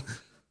 so.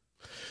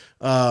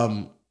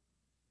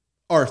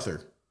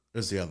 Arthur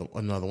is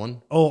another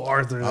one. Oh,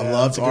 Arthur. I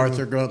loved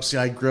Arthur growing up. See,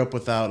 I grew up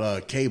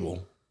without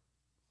cable.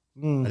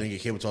 I didn't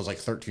get cable until I was like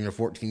 13 or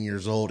 14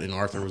 years old, and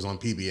Arthur was on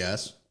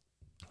PBS.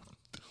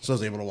 So I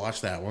was able to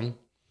watch that one.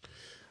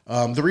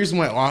 The reason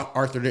why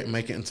Arthur didn't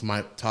make it into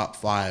my top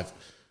 5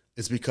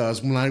 is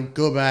because when I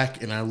go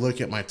back and I look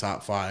at my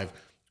top 5,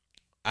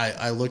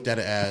 I looked at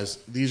it as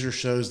these are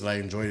shows that I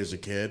enjoyed as a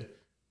kid,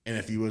 and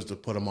if you was to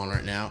put them on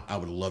right now, I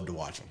would love to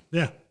watch them.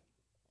 Yeah.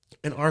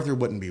 And Arthur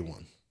wouldn't be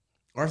one.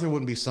 Arthur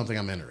wouldn't be something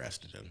I'm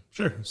interested in.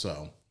 Sure.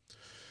 So,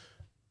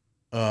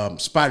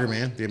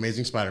 Spider-Man, The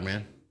Amazing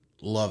Spider-Man.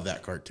 Love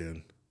that cartoon.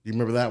 Do you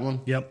remember that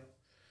one? Yep.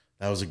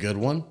 That was a good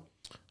one.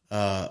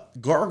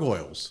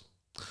 Gargoyles.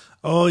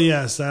 Oh,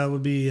 yes. That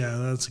would be,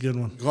 that's a good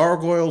one.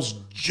 Gargoyles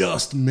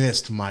just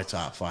missed my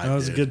top 5. That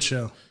was a good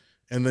show.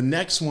 And the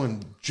next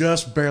one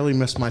just barely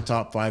missed my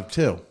top 5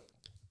 too.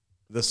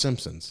 The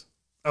Simpsons.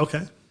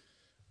 Okay.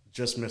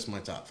 Just missed my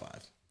top 5.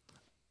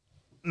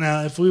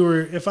 Now,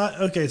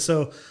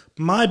 so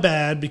my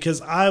bad, because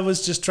I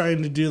was just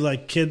trying to do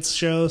like kids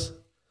shows.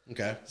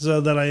 Okay.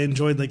 So that I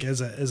enjoyed like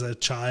as a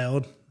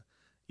child,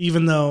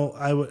 even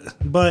though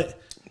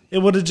but it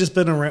would have just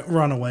been a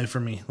runaway for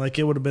me. Like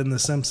it would have been The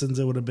Simpsons.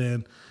 It would have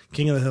been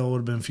King of the Hill. It would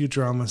have been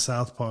Futurama,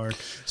 South Park.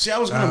 See, I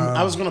was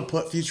gonna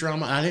put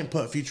Futurama. I didn't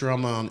put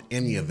Futurama on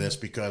any of this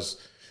because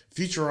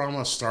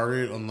Futurama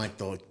started on like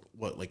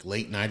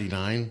late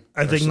 '99.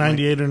 I think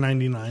 '98 or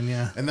 '99.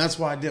 Yeah. And that's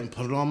why I didn't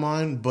put it on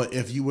mine. But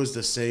if you was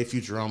to say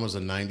Futurama's a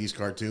 '90s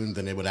cartoon,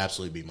 then it would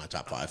absolutely be my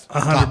top 5.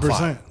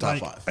 100%. Top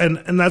 5.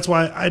 And that's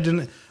why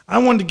I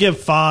wanted to give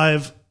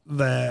 5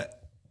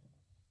 that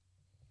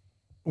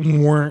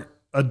weren't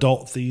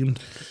adult themed,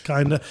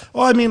 kind of.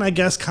 Well, I mean, I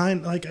guess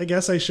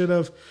I should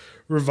have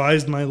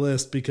revised my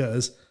list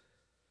because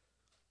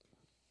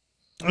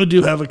I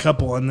do have a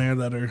couple on there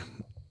that are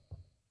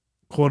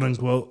quote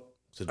unquote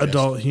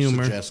adult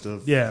humor.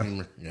 Suggestive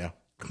humor. Yeah.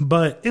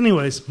 But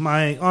anyways,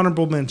 my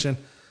honorable mention,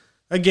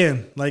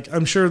 again, like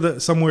I'm sure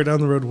that somewhere down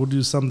the road we'll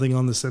do something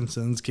on The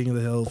Simpsons, King of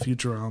the Hill,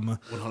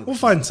 Futurama. 100%. We'll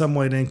find some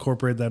way to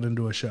incorporate that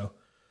into a show.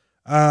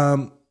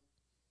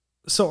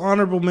 So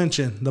honorable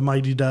mention, The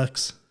Mighty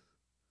Ducks,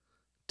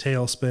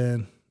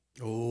 Tailspin.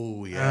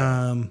 Oh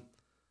yeah.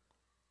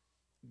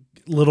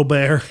 Little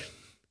Bear.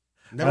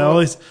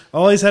 I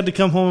always had to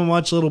come home and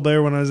watch Little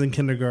Bear when I was in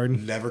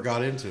kindergarten. Never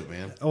got into it,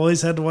 man.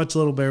 Always had to watch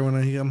Little Bear when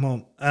I come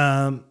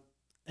home.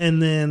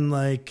 And then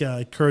like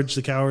Courage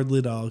the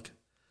Cowardly Dog.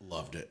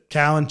 Loved it.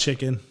 Cow and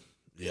Chicken.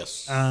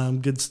 Yes.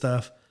 Good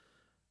stuff.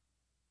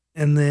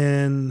 And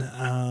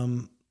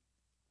then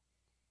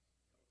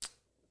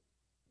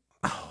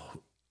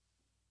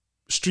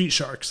Street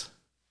Sharks.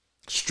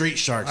 Street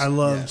Sharks. I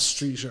love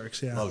Street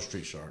Sharks, yeah. Love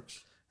Street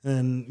Sharks.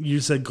 And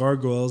you said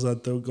Gargoyles.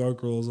 I'd throw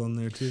Gargoyles on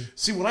there too.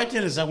 See, what I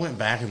did is I went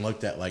back and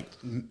looked at like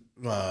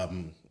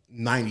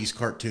 90s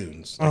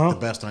cartoons, like the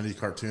best 90s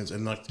cartoons,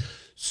 and like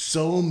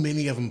so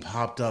many of them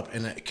popped up,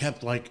 and it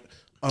kept like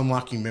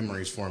unlocking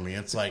memories for me.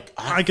 It's like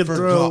I could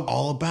forgot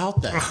all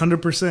about that.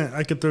 100%.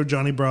 I could throw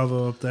Johnny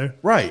Bravo up there.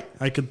 Right.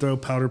 I could throw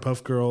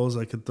Powderpuff Girls.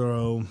 I could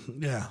throw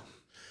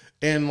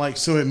And like,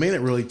 so it made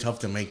it really tough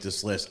to make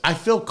this list. I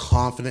feel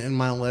confident in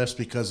my list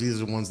because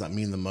these are the ones that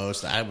mean the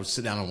most. I would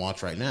sit down and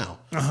watch right now.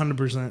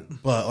 100%.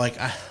 But like,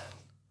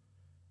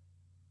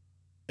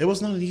 It was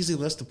not an easy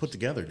list to put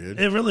together, dude.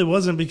 It really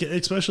wasn't, because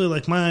especially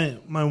like my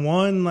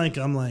one, like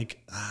I'm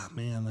like,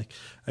 man, like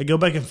I go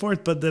back and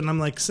forth, but then I'm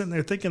like sitting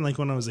there thinking, like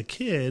when I was a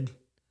kid,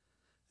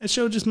 that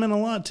show just meant a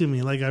lot to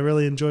me. Like I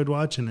really enjoyed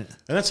watching it.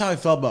 And that's how I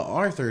felt about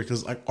Arthur,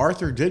 because like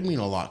Arthur did mean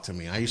a lot to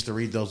me. I used to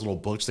read those little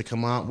books that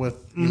come out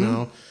with, you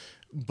know,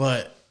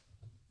 but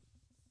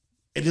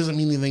it doesn't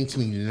mean anything to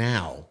me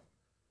now.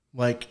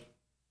 Like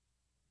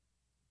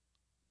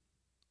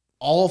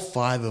all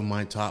 5 of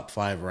my top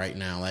 5 right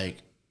now, like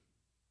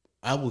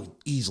I will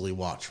easily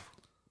watch.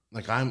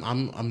 Like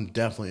I'm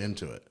definitely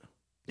into it.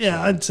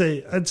 Yeah, I'd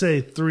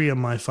say 3 of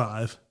my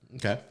 5.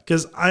 Okay.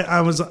 Because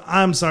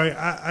I'm sorry,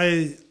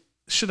 I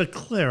should have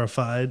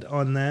clarified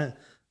on that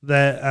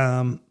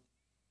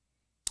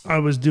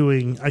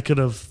I could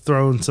have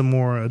thrown some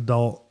more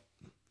adult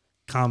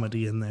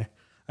comedy in there.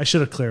 I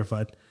should have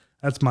clarified.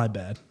 That's my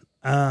bad.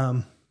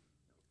 But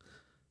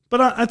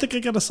I think I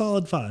got a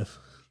solid 5.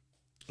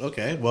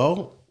 Okay.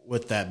 Well,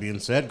 with that being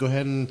said, go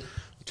ahead and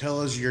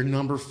tell us your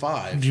number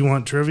 5. Do you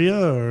want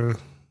trivia or?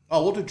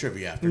 Oh, we'll do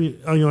trivia after.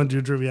 Oh, you want to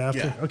do trivia after?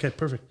 Yeah. Okay,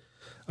 perfect.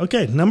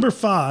 Okay, number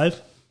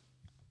 5.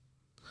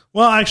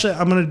 Well, actually,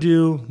 I'm going to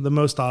do the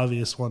most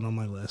obvious one on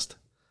my list,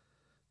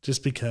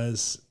 just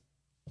because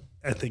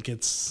I think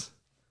it's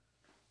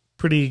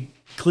pretty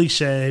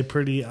cliche,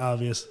 pretty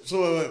obvious.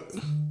 So,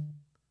 wait.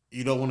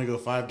 You don't want to go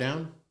 5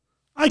 down?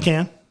 I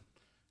can.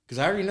 Because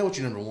I already know what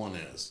your number 1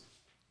 is.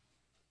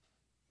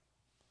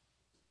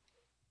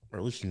 Or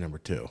at least your number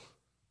 2.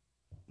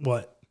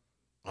 What?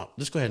 Oh,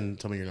 just go ahead and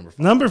tell me your number 5.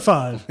 Number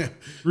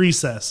 5,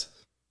 Recess.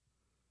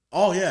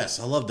 Oh, yes.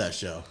 I love that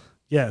show.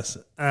 Yes.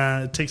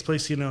 It takes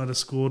place, at a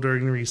school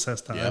during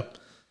recess time. Yep.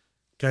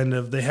 Kind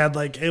of, they had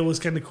like, it was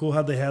kind of cool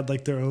how they had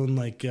like their own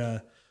like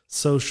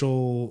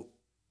social,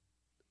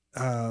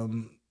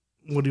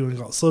 what do you want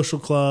to call it? Social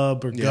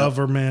club or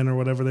government or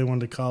whatever they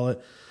wanted to call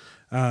it.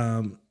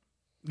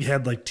 You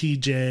had like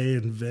TJ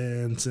and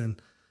Vince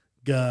and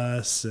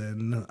Gus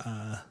and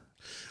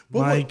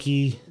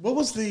Mikey. What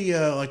was the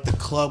like the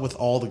club with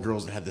all the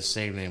girls that had the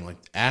same name, like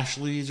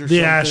Ashley's or the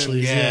something?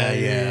 Ashleys,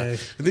 yeah.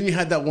 And then you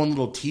had that one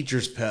little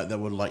teacher's pet that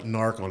would like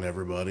narc on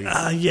everybody.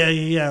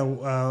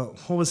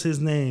 What was his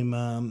name?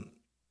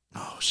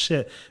 Oh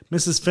shit,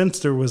 Mrs.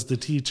 Finster was the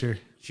teacher.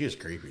 She was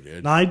creepy,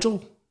 dude.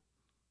 Nigel?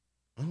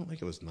 I don't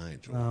think it was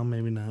Nigel. Oh,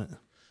 maybe not.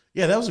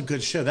 Yeah, that was a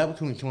good show. That would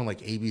come on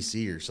like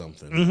ABC or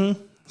something.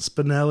 Mm-hmm.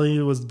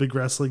 Spinelli was the big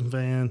wrestling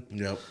fan.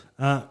 Yep.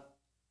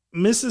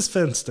 Mrs.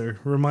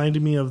 Finster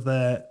reminded me of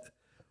that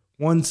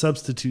one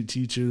substitute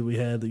teacher that we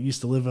had that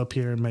used to live up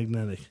here in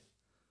Magnetic.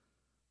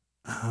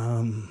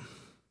 Mrs.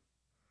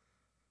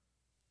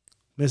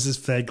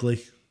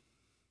 Fegley.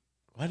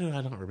 Why do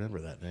I not remember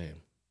that name?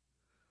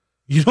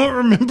 You don't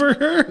remember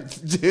her?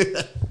 Dude,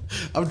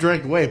 I've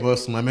drank away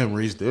most of my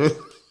memories, dude.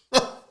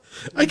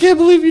 I can't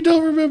believe you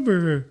don't remember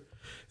her.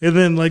 And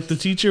then, like, the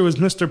teacher was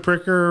Mr.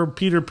 Pricker or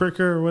Peter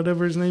Pricker or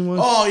whatever his name was.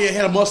 Oh, yeah, he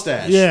had a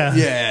mustache. Yeah.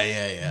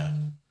 Yeah.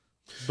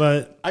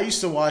 But I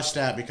used to watch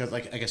that because,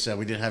 like I said,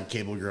 we didn't have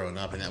cable growing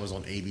up, and that was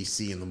on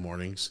ABC in the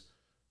mornings.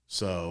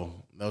 So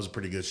that was a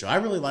pretty good show. I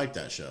really liked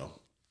that show.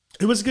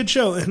 it was a good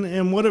show.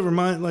 And what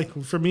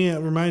for me, it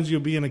reminds you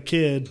of being a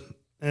kid.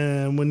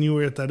 And when you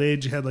were at that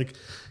age, you had, like,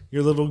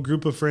 your little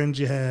group of friends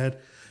you had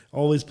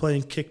always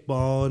playing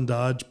kickball and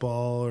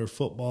dodgeball or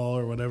football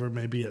or whatever it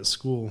may be at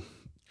school.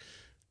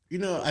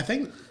 I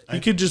think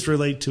you could just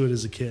relate to it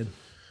as a kid.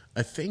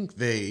 I think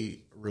they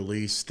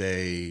released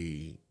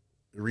a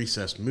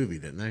Recess movie,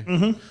 didn't they?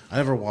 Mm-hmm. I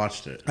never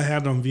watched it. I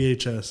had it on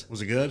VHS.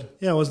 Was it good?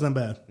 Yeah, it wasn't that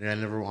bad. Yeah, I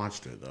never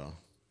watched it though.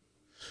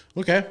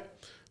 Okay.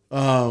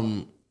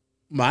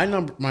 My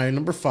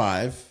number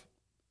 5,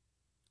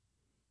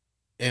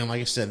 and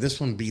like I said,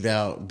 this one beat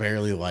out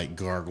barely like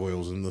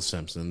Gargoyles and The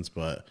Simpsons,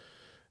 but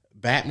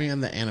Batman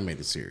the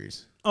Animated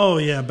Series. Oh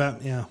yeah,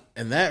 yeah.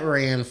 And that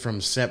ran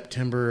from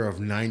September of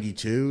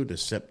 92 to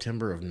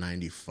September of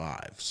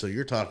 95. So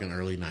you're talking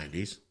early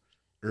 90s,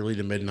 early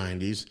to mid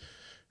 90s.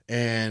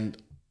 And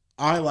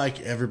I, like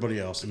everybody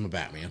else, am a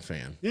Batman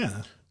fan.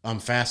 Yeah. I'm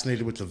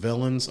fascinated with the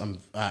villains.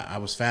 I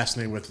was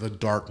fascinated with the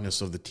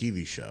darkness of the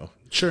TV show.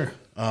 Sure.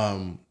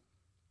 When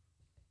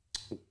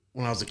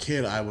I was a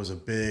kid, I was a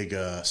big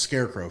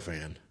Scarecrow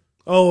fan.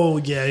 Oh,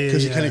 yeah.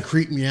 Because he kind of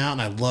creeped me out,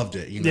 and I loved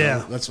it.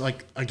 Yeah. That's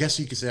like, I guess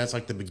you could say that's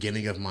like the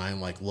beginning of my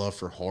like love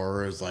for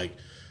horror. Is like,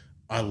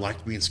 I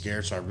liked being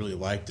scared, so I really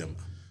liked him.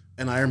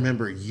 And I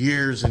remember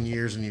years and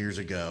years and years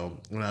ago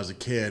when I was a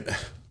kid.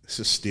 This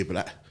is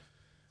stupid.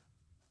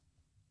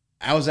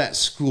 I was at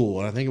school,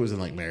 and I think it was in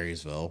like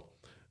Marysville,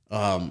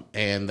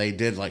 and they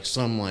did like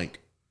some like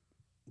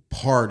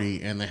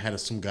party, and they had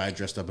some guy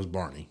dressed up as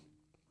Barney.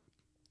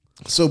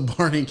 So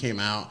Barney came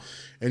out,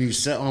 and you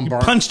sat on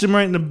Barney. Punched him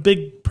right in the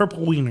big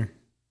purple wiener.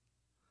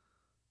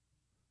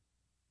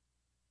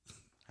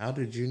 How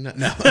did you know?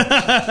 No.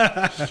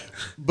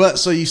 But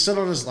so you sit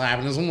on his lap,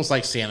 and it's almost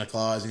like Santa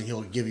Claus, and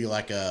he'll give you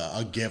like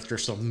a gift or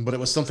something, but it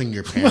was something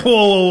your parents.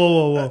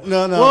 Whoa.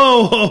 No.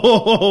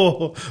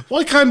 Whoa.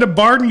 What kind of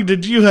Barney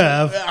did you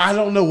have? I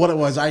don't know what it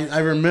was. I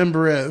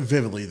remember it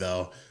vividly,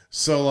 though.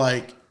 So,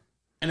 like,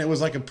 and it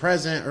was like a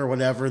present or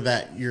whatever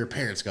that your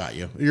parents got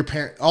you.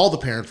 All the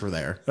parents were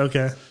there.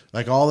 Okay.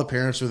 Like all the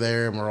parents were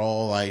there, and we're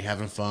all like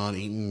having fun,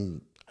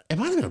 eating. It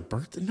might have been a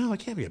birthday. No, it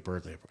can't be a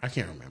birthday. I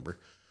can't remember.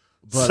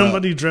 But,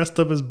 Somebody dressed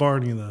up as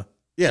Barney though.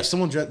 yeah,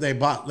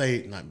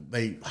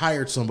 they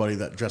hired somebody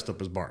that dressed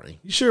up as Barney.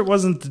 You sure it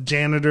wasn't the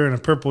janitor in a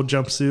purple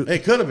jumpsuit?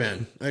 It could have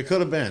been. It could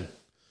have been.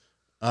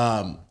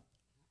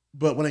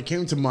 But when it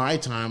came to my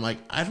time, like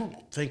I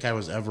don't think I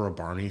was ever a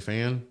Barney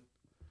fan.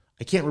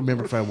 I can't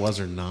remember if I was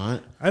or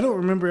not. I don't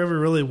remember ever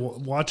really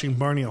watching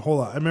Barney a whole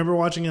lot. I remember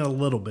watching it a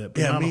little bit,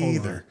 but Yeah, not a me whole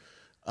either.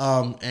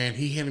 And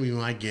he handed me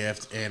my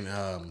gift, and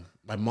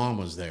my mom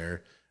was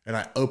there, and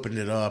I opened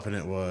it up, and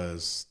it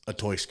was a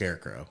toy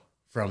Scarecrow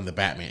from the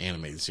Batman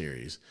animated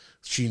series.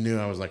 She knew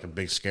I was like a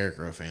big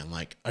Scarecrow fan.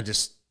 Like I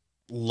just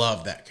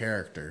loved that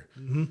character,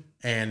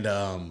 and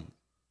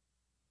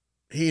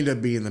he ended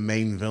up being the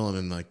main villain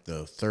in like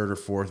the third or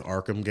fourth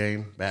Arkham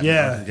game.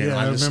 Batman Arkham game.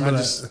 I remember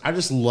that. I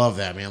just love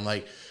that, man.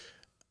 Like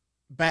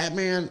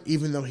Batman,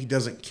 even though he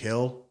doesn't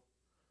kill,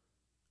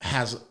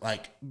 has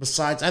like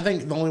besides I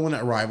think the only one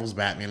that rivals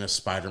Batman is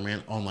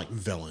Spider-Man on like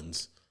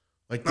villains.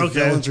 Like the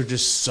villains are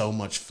just so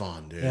much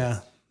fun, dude. Yeah,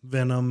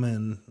 Venom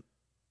and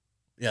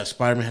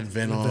Spider-Man had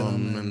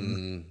Venom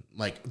and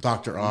like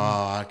Dr.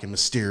 Ock and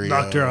Mysterio,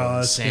 Dr. and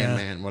Oz,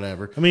 Sandman,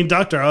 whatever. I mean,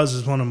 Dr. Oz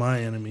is one of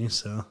my enemies,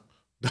 so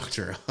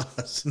Dr.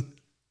 Oz.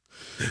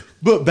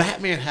 But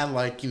Batman had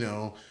like,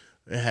 it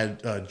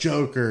had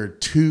Joker,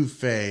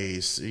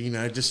 Two-Face,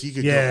 just you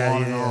could go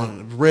on and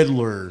on.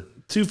 Riddler.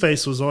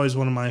 Two-Face was always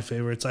one of my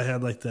favorites. I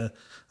had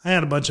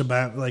a bunch of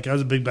I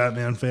was a big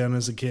Batman fan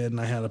as a kid, and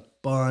I had a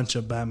bunch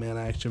of Batman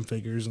action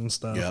figures and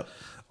stuff. Yep.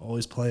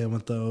 Always playing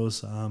with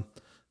those.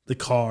 The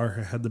car,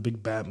 I had the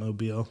big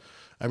Batmobile.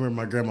 I remember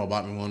my grandma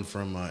bought me one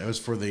from, it was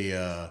for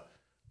the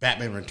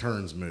Batman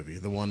Returns movie,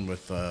 the one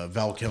with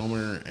Val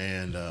Kilmer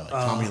and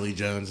Tommy Lee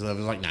Jones. That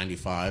was like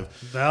 95.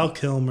 Val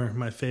Kilmer,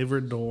 my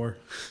favorite door.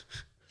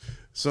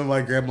 So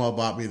my grandma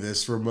bought me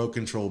this remote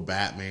control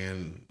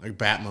Batman, like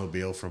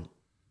Batmobile from,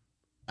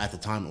 at the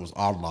time it was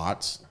Odd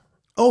Lots.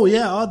 Oh,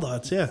 yeah, Odd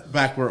Lots, yeah.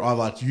 Back where Odd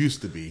Lots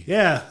used to be.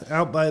 Yeah,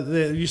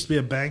 there used to be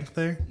a bank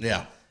there.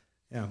 Yeah.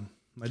 Yeah,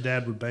 my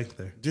dad would bank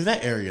there. Dude,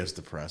 that area is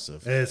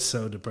depressive. It's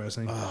so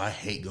depressing. Oh, I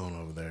hate going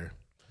over there.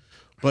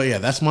 But yeah,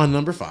 that's my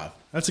number 5.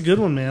 That's a good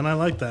one, man. I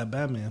like that,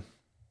 Batman.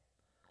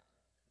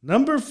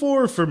 Number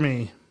 4 for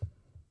me.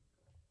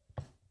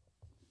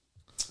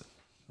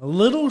 A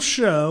little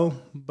show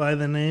by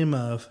the name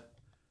of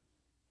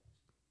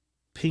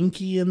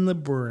Pinky and the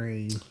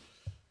Brain.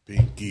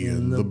 Pinky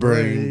and the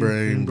brain.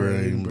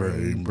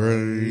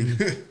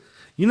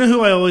 You know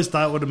who I always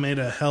thought would have made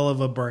a hell of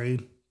a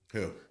brain?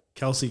 Who?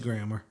 Kelsey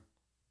Grammer.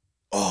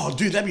 Oh,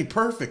 dude, that'd be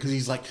perfect because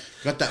he's like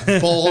got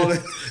that bald.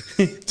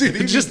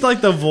 Dude, just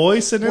like the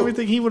voice and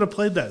everything, he would have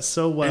played that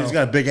so well. He's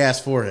got a big ass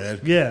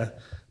forehead. Yeah,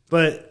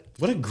 but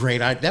what a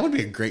great idea! That would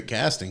be a great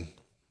casting.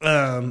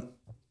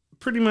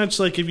 Pretty much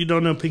like if you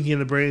don't know Pinky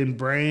and the Brain,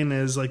 Brain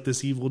is like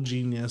this evil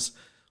genius,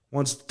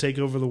 wants to take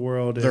over the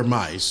world. They're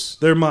mice.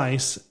 They're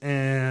mice,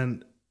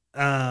 and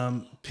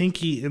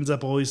Pinky ends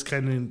up always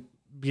kind of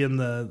being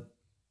the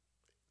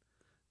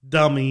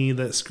dummy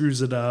that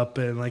screws it up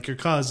and like it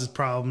causes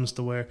problems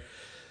to where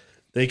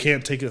they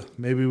can't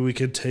maybe we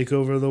could take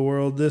over the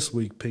world this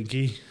week,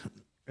 Pinky.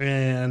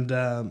 And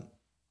but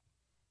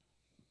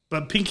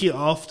Pinky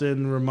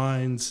often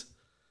reminds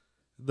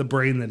the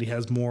Brain that he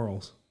has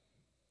morals.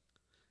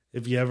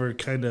 If you ever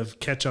kind of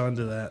catch on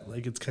to that,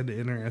 like it's kind of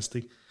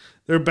interesting.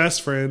 They're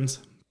best friends.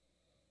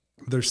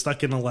 They're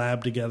stuck in a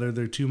lab together.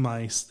 They're two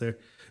mice. They're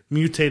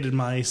mutated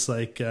mice,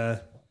 like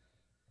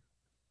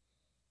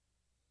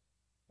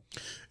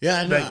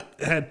yeah,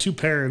 that had two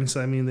parents.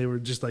 I mean, they were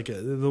just like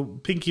the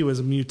Pinky was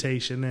a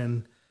mutation,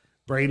 and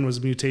Brain was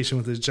a mutation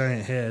with his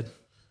giant head.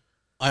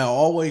 I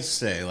always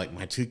say, like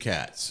my two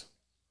cats,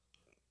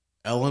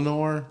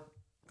 Eleanor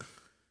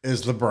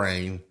is the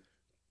Brain,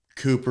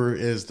 Cooper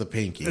is the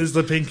Pinky.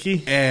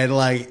 And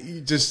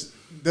like just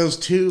those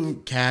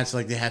two cats,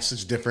 like they have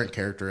such different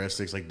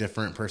characteristics, like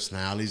different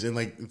personalities, and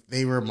like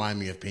they remind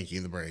me of Pinky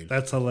and the Brain.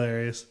 That's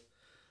hilarious.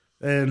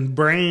 And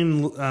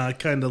Brain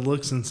kind of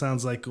looks and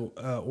sounds like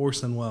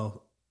Orson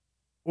Welles.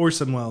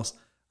 Orson Welles.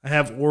 I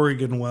have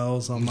Oregon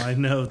Wells on my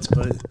notes,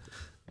 but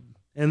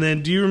and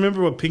then do you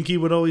remember what Pinky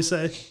would always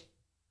say?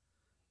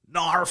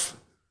 Narf.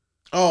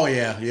 Oh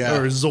yeah, yeah.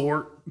 Or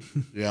Zort.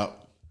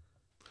 Yep.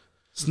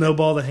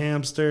 Snowball the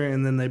hamster,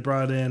 and then they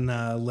brought in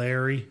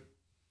Larry.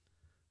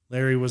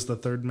 Larry was the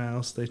third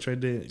mouse. They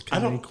tried to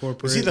kind of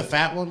incorporate. Is he the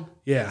fat one?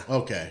 Yeah.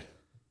 Okay.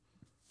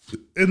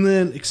 And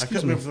then, I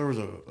couldn't remember if there was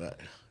a,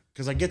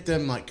 because I get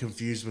them like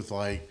confused with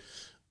like,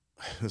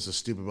 this is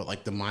stupid, but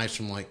like the mice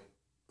from like,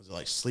 was it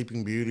like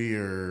Sleeping Beauty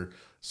or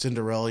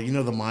Cinderella? You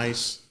know the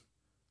mice.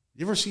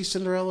 You ever see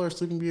Cinderella or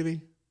Sleeping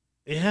Beauty?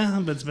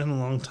 Yeah, but it's been a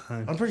long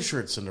time. I'm pretty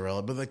sure it's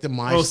Cinderella, but like the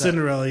mice. Oh,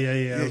 Cinderella,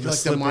 yeah. Like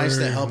the mice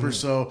that help her.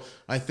 So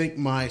I think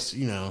mice,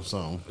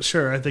 so.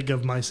 Sure, I think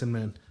of Mice and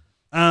Men.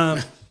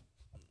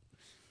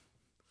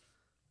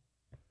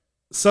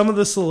 Some of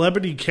the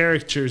celebrity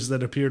characters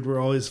that appeared were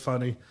always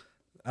funny.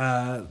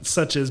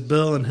 such as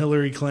Bill and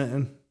Hillary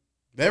Clinton.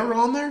 They were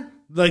on there?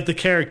 Like the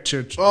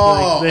caricature.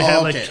 Oh, they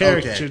had okay, like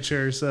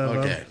caricatures of them.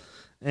 Okay.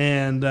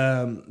 And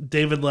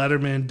David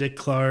Letterman, Dick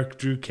Clark,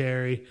 Drew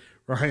Carey,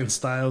 Ryan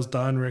Stiles,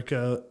 Don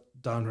Rickles,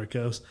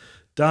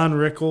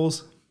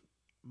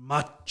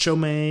 Macho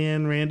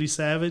Man, Randy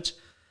Savage,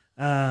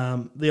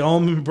 the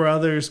Allman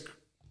Brothers,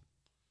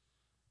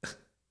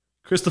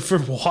 Christopher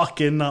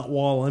Walken, not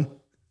Wallen,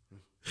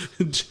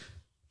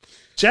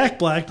 Jack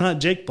Black, not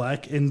Jake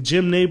Black, and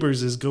Jim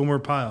Neighbors is Gomer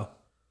Pyle.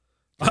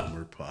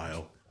 Gomer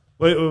Pyle.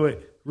 Wait.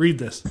 Read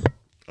this.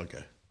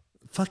 Okay.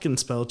 Fucking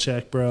spell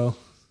check, bro.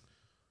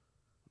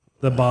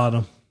 The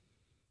bottom.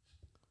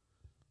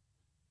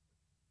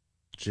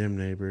 Jim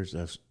Neighbors.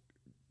 That's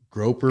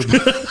Groper.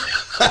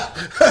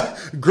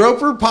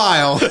 Groper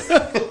Pyle.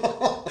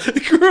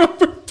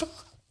 Groper Pyle.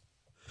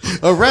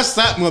 Arrest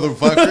that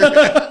motherfucker.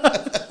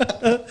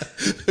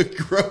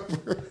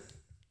 Groper.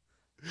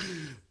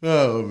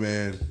 Oh,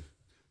 man.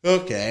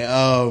 Okay.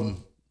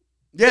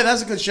 Yeah,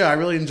 that's a good show. I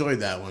really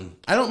enjoyed that one.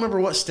 I don't remember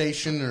what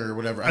station or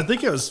whatever. I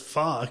think it was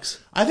Fox.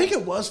 I think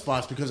it was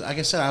Fox because, like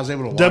I said, I was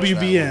able to watch that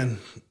WBN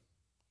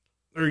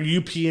or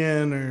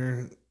UPN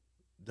or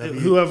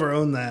whoever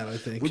owned that, I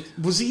think.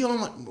 Was he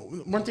on, like,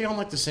 weren't they on,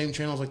 like, the same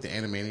channels, like the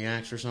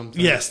Animaniacs or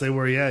something? Yes, they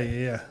were.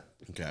 Yeah.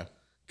 Okay.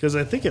 Because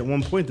I think at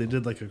one point they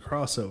did, like, a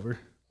crossover.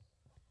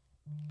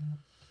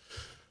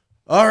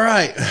 All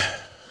right.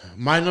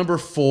 My number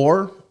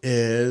 4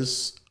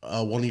 is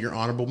one of your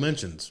honorable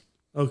mentions.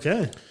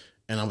 Okay.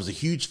 And I was a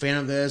huge fan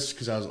of this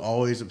because I was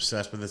always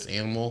obsessed with this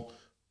animal,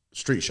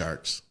 Street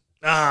Sharks.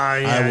 Ah,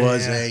 yeah. I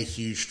was a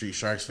huge Street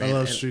Sharks fan. I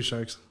love Street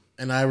Sharks.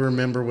 And I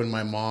remember when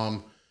my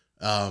mom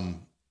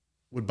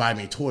would buy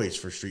me toys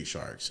for Street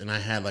Sharks, and I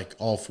had like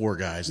all 4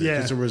 guys. Yeah.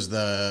 Because there was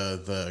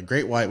the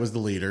Great White was the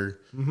leader.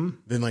 Mm-hmm.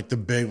 Then like the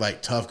big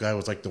like tough guy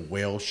was like the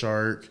whale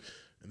shark.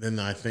 And then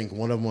I think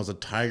one of them was a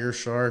tiger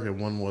shark, and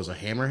one was a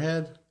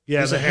hammerhead. Yeah,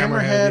 it was the a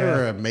hammerhead yeah.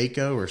 or a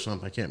mako or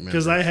something. I can't remember.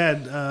 Because I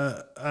had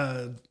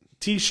a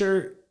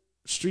T-shirt,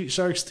 Street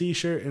Sharks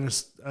T-shirt, and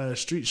a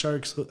Street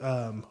Sharks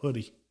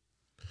hoodie.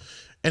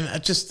 And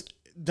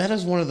that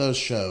is one of those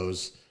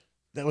shows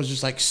that was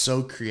just like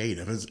so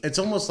creative. It's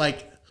almost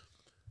like,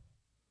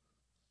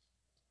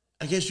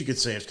 I guess you could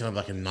say it's kind of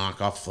like a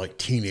knockoff of like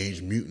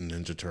Teenage Mutant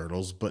Ninja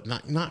Turtles, but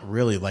not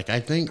really. Like I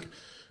think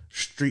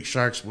Street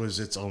Sharks was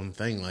its own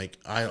thing. Like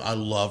I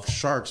loved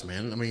sharks,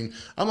 man. I mean,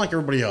 I'm like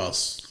everybody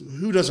else.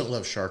 Who doesn't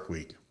love Shark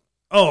Week?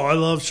 Oh, I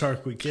love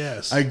Shark Week,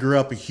 yes. I grew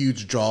up a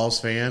huge Jaws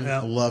fan.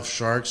 Yep. I love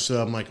sharks,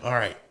 so I'm like, all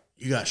right,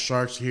 you got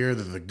sharks here.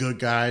 They're the good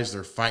guys.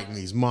 They're fighting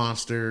these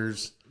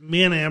monsters.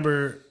 Me and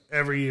Amber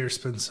every year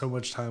spend so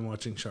much time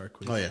watching Shark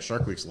Week. Oh, yeah,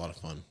 Shark Week's a lot of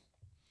fun.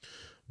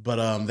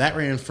 But that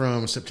ran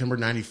from September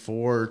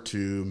 94 to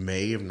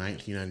May of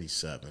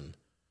 1997.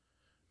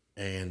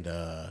 And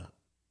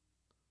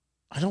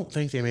I don't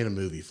think they made a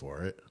movie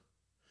for it.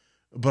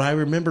 But I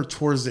remember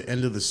towards the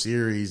end of the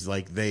series,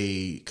 like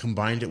they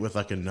combined it with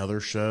like another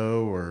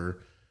show,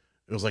 or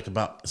it was like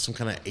about some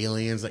kind of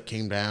aliens that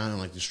came down, and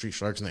like the Street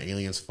Sharks and the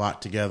aliens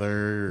fought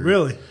together.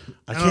 Really?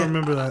 I can't don't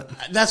remember that.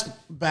 That's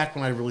back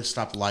when I really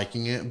stopped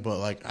liking it, but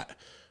like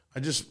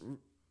I just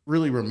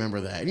really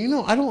remember that. And you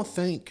know, I don't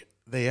think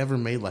they ever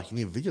made like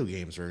any video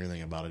games or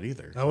anything about it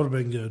either. That would have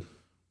been good.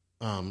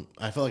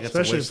 I feel like that's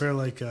especially for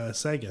like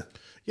Sega.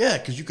 Yeah,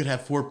 because you could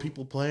have 4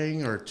 people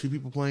playing or 2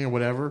 people playing or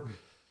whatever.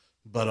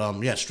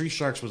 But yeah, Street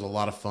Sharks was a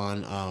lot of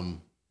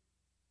fun.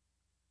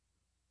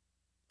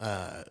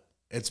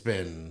 It's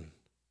been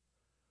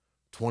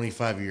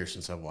 25 years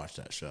since I've watched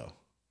that show.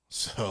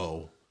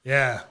 So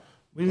yeah,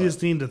 we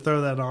just need to throw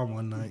that on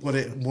one night. But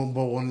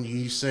when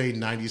you say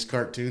 90s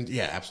cartoons,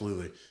 yeah,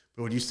 absolutely.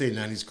 But when you say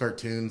 90s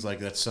cartoons, like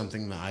that's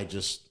something that I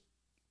just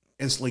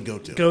instantly go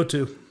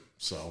to.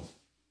 So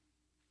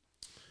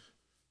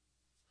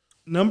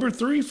number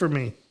 3 for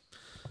me.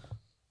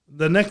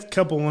 The next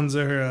couple ones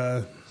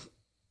are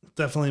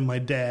definitely my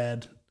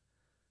dad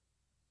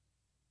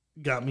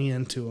got me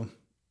into them,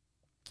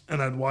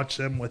 and I'd watch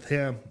them with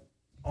him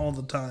all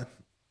the time.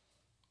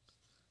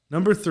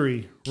 Number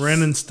 3,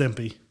 Ren and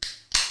Stimpy.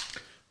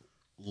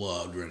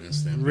 Loved Ren and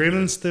Stimpy. Ren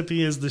and Stimpy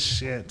is the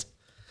shit.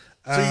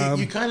 So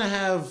you kind of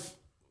have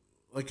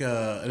like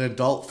an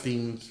adult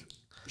themed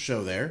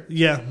show there.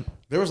 Yeah.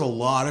 There was a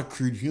lot of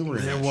crude humor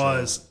in that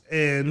was. show.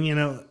 And, you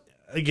know,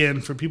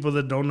 again, for people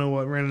that don't know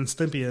what Ren and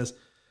Stimpy is,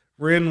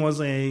 Ren was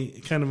a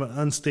kind of an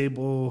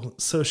unstable,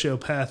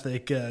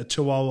 sociopathic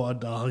Chihuahua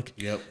dog.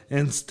 Yep.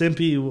 And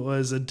Stimpy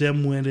was a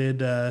dim-witted,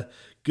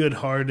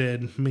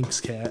 good-hearted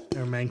Manx cat.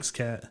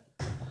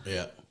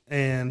 Yeah.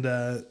 And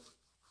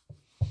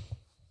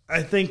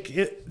I think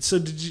it. So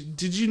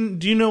do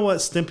you know what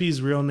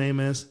Stimpy's real name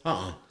is?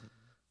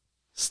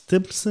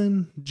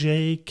 Stimpson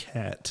J.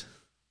 Cat.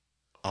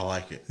 I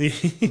like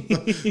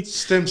it.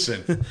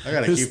 Stimson. I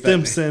gotta keep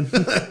Stimson.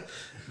 that.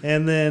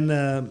 And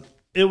then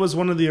it was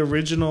one of the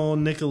original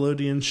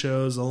Nickelodeon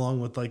shows, along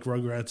with like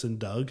Rugrats and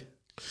Doug.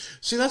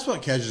 See, that's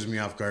what catches me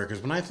off guard,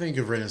 because when I think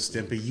of Ren and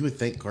Stimpy, you would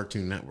think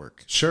Cartoon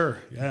Network. Sure,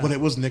 yeah. But it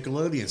was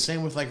Nickelodeon.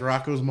 Same with like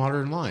Rocko's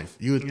Modern Life.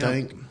 You would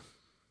think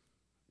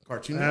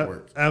Cartoon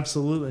Network.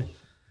 Absolutely.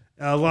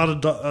 A lot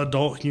of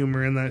adult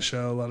humor in that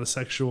show, a lot of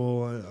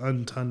sexual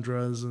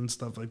entendres and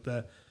stuff like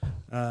that.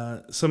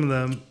 Some of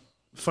the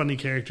funny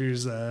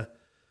characters, what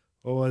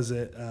was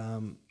it?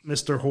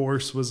 Mr.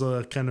 Horse was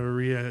a kind of a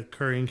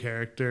reoccurring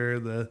character.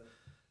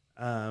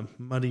 The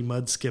Muddy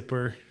Mud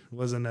Skipper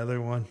was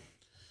another one.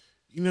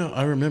 You know,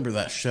 I remember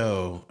that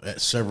show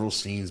at several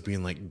scenes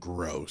being like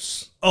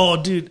gross.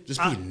 Oh, dude.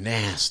 Just being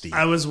nasty.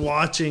 I was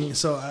watching,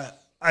 so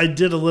I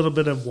did a little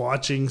bit of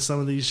watching some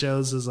of these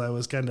shows as I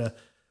was kind of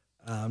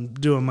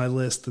doing my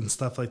list and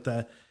stuff like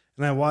that.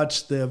 And I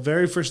watched the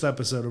very first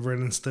episode of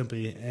Ren and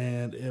Stimpy,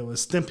 and it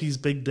was Stimpy's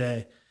Big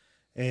Day.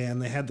 And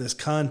they had this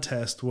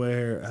contest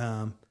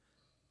where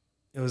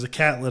it was a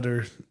cat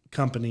litter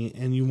company,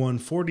 and you won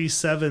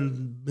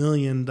 $47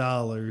 million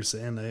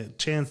and a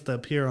chance to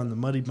appear on the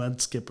Muddy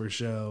Mud Skipper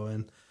show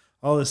and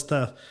all this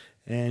stuff.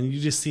 And you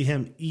just see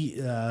him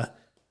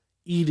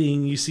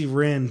eating. You see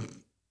Ren.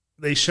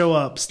 They show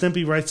up.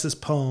 Stimpy writes this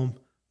poem,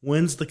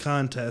 wins the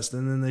contest,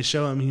 and then they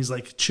show him. He's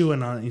like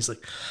chewing on it. He's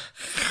like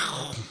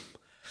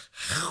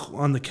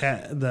on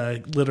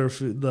the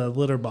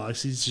litter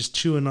box. He's just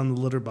chewing on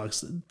the litter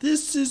box.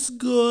 This is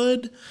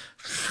good.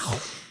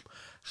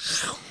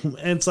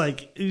 And it's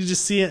like you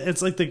just see it.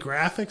 It's like the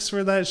graphics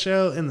for that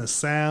show and the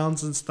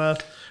sounds and stuff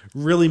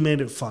really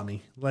made it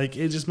funny. Like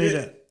it just made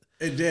it.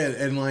 It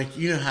did, and like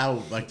you know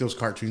how like those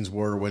cartoons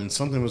were when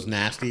something was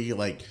nasty,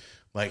 like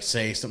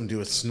say something to do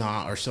with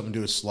snot or something to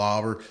do with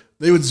slobber,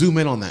 they would zoom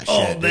in on that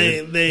shit.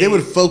 They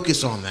would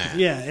focus on that.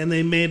 Yeah, and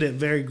they made it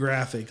very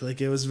graphic.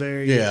 Like it was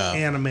very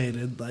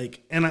animated.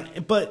 Like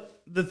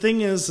but the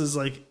thing is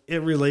like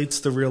it relates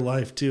to real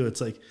life too.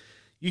 It's like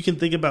you can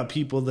think about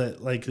people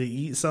that like they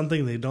eat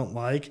something they don't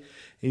like,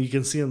 and you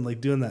can see them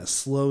like doing that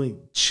slow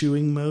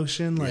chewing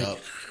motion, like. Yep.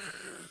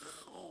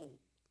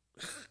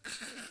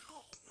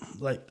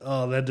 Like,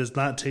 oh, that does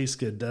not taste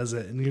good, does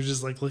it? And you're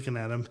just like looking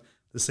at him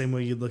the same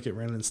way you'd look at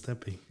Ren and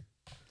Stimpy.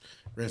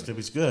 Ren and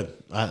Stimpy's good.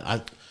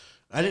 I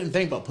didn't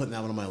think about putting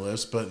that one on my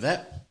list, but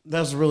that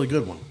was a really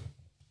good one.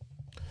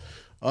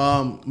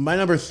 My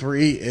number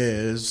 3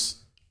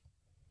 is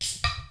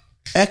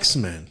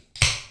X-Men.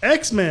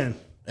 X-Men.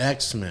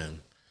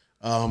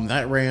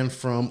 That ran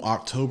from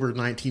October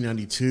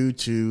 1992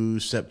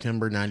 to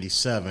September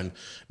 97.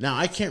 Now,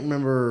 I can't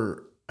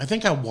remember. I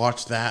think I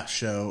watched that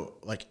show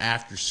like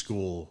after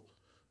school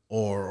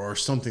or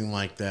something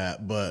like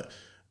that. But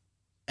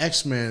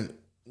X-Men,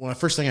 the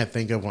first thing I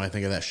think of when I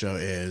think of that show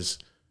is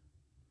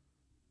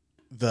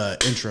the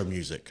intro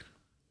music.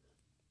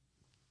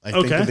 I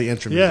think of the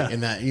intro music.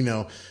 And that, you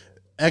know,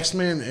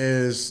 X-Men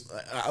is,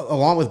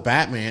 along with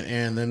Batman,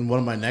 and then one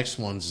of my next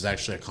ones is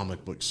actually a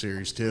comic book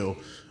series too.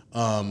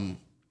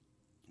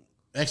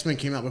 X-Men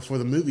came out before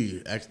the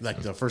movie,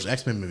 like the first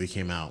X-Men movie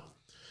came out.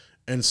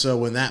 And so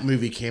when that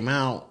movie came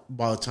out,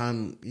 by the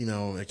time, you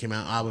know, it came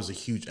out, I was a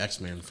huge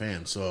X-Men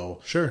fan.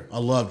 So sure, I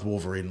loved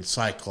Wolverine,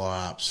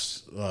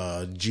 Cyclops,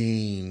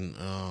 Jean,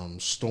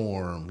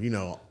 Storm, you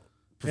know,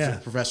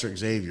 Professor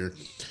Xavier.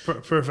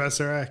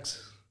 Professor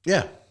X.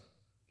 Yeah.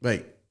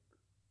 Wait.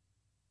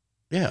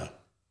 Yeah.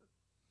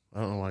 I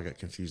don't know why I got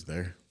confused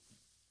there.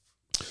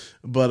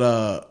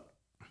 But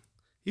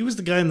he was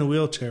the guy in the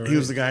wheelchair, right? He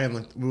was the guy in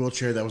the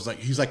wheelchair that was like,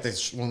 he's like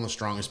one of the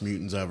strongest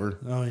mutants ever.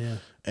 Oh, yeah.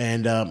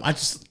 And I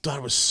just thought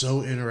it was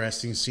so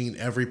interesting seeing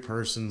every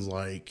person's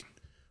like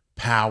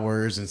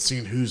powers and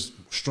seeing who's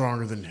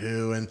stronger than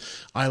who. And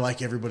I,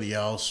 like everybody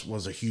else,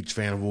 was a huge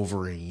fan of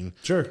Wolverine.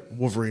 Sure.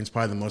 Wolverine's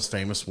probably the most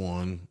famous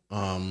one.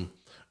 I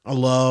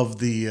love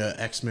the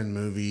X-Men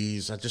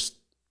movies.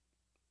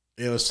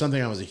 It was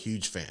something I was a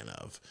huge fan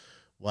of.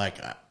 Like,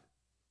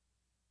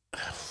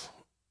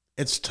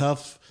 it's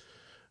tough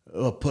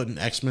putting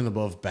X-Men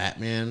above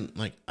Batman.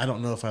 Like, I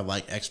don't know if I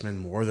like X-Men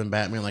more than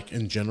Batman, like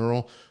in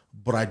general,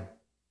 but I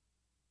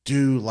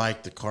do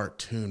like the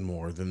cartoon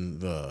more than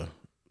the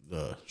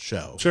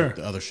show. Sure. Like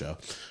the other show.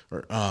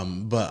 But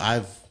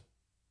I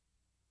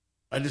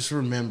just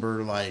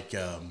remember like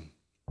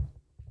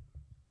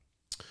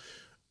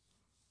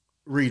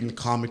reading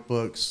comic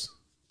books.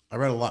 I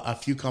read a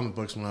few comic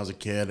books when I was a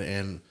kid,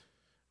 and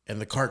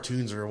the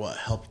cartoons are what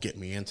helped get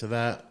me into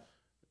that.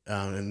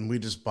 And we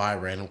just buy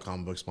random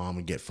comic books Mom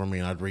would get for me,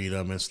 and I'd read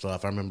them and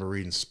stuff. I remember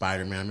reading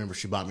Spider-Man. I remember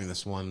she bought me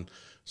this one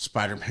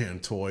Spider-Man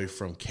toy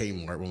from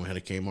Kmart when we had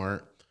a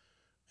Kmart,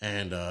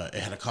 and it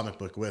had a comic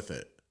book with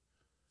it.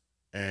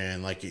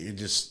 And like it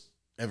just,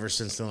 ever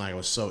since then, I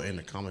was so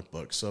into comic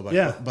books. So by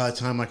the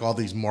time like all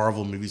these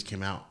Marvel movies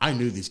came out, I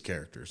knew these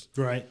characters.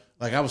 Right.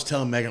 Like I was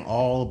telling Megan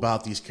all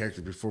about these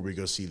characters before we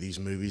go see these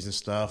movies and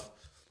stuff.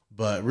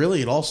 But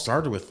really, it all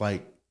started with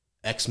like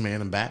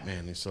X-Men and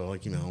Batman. And so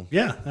like, you know.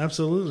 Yeah,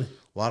 absolutely.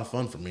 A lot of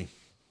fun for me.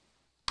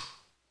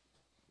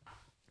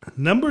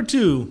 Number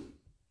 2.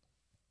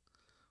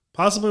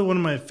 Possibly one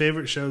of my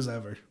favorite shows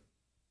ever.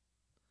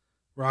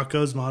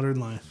 Rocko's Modern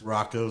Life.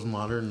 Rocko's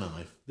Modern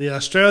Life. The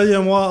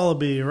Australian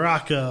wallaby,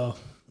 Rocko.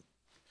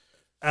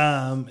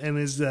 And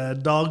his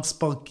dog,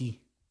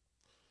 Spunky.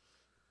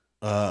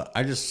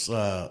 I just,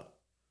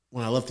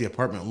 when I left the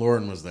apartment,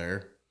 Lauren was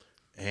there.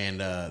 and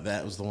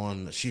that was the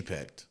one that she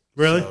picked.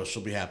 Really? So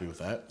she'll be happy with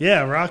that.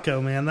 Yeah, Rocco,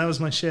 man, that was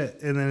my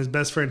shit. And then his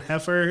best friend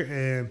Heifer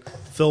and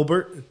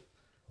Filbert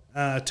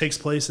takes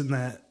place in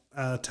that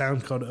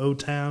town called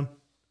O-Town.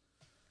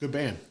 Good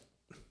band.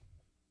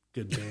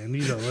 Good band.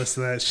 You don't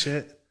listen to that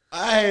shit.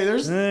 Hey,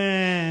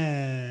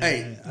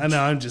 I know.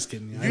 I'm just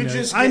kidding.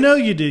 You I know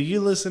you do. You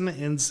listen to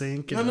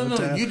NSYNC. And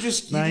No. You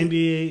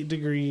 98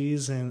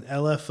 Degrees and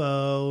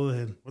LFO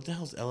and what the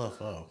hell's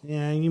LFO?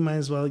 yeah. You might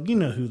as well. You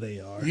know who they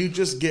are. You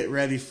just get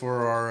ready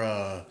for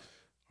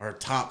our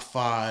top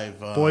 5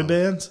 Boy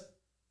bands.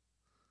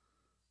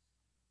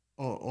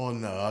 Oh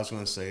no, I was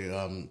going to say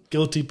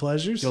Guilty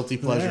pleasures. guilty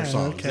pleasure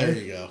songs. Okay. There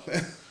you go.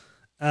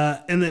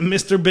 And then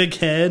Mr. Big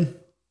Head,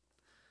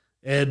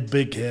 Ed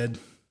Big Head.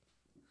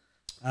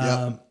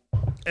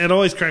 It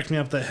always cracked me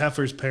up that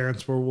Heifer's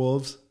parents were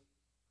wolves.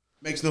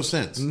 Makes no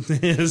sense.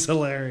 It's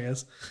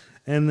hilarious.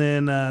 And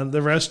then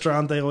the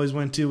restaurant they always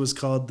went to was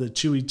called the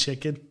Chewy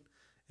Chicken.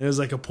 It was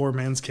like a poor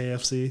man's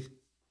KFC.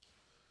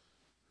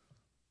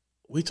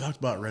 We talked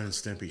about Ren and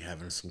Stimpy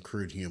having some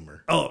crude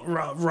humor. Oh,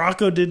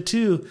 Rocco did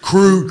too.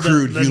 Crude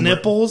The humor.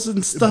 nipples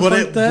and stuff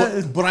like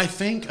that. But I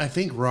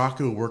think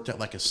Rocco worked at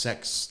like a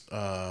sex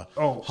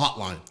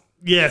hotline.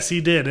 Yes,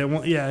 he did.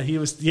 He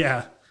was.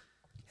 Yeah.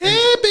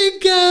 Hey,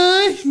 big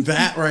guy.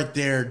 That right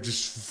there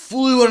just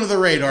flew under the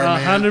radar,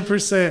 man.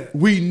 100%.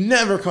 We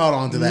never caught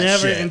on to that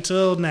Never shit.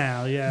 until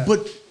now, yeah.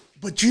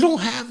 But you don't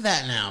have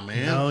that now,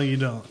 man. No, you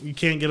don't. You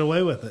can't get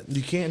away with it.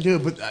 You can't do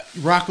it. But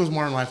Rocco's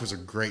Modern Life was a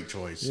great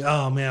choice.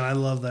 Oh man, I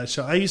love that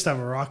show. I used to have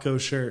a Rocco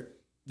shirt.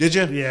 Did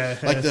you? Yeah.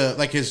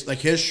 Like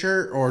his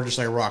shirt or just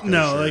like Rocco?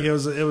 No, shirt? like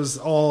it was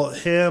all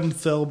him,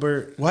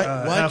 Filbert, What?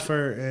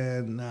 Heifer,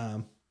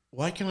 and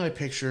why can I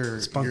picture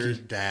Spunky. your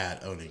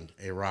dad owning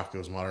a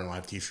Rocco's Modern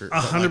Life T-shirt?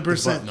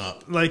 100%. Button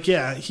up. Like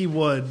yeah, he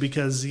would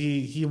because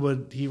he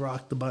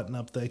rocked the button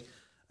up thing,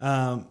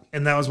 and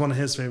that was one of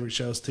his favorite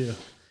shows too.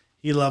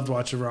 He loved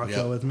watching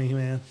Rocco with me,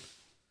 man.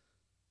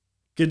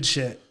 Good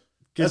shit.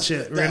 Good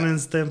shit. Ren and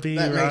Stimpy,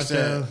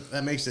 Rocco.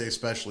 That makes it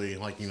especially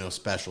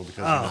special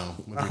because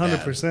with your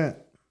 100%. dad.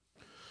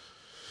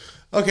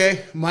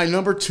 Okay, my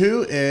number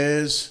 2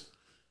 is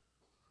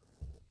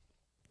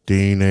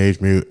Teenage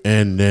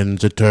Mutant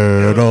Ninja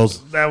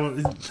Turtles.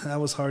 That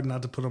was hard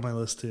not to put on my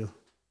list too.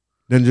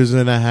 Ninjas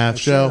in a half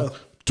shell.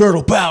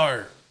 Turtle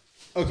power.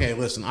 Okay,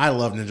 listen, I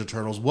love Ninja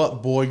Turtles.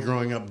 What boy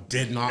growing up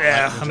did not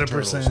like Ninja 100%.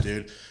 Turtles,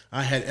 dude?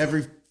 I had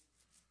every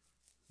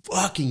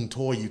fucking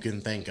toy you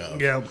can think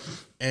of. Yeah.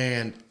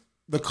 And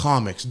the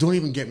comics. Don't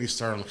even get me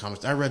started on the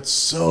comics. I read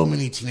so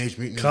many Teenage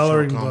Mutant Ninja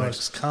Coloring Turtle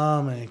books,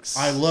 comics.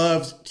 I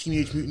loved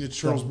Teenage Mutant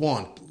Ninja Turtles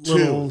 1, 2.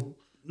 Little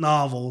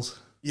novels.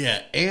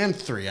 Yeah, and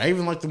 3. I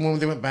even liked the one where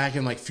they went back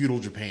in like feudal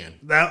Japan.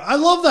 I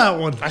love that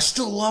one. I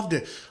still loved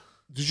it.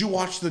 Did you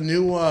watch the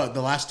new,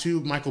 the last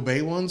 2 Michael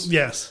Bay ones?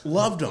 Yes.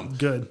 Loved them.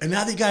 Good. And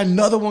now they got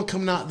another one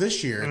coming out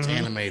this year. It's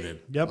animated.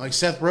 Yep. Like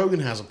Seth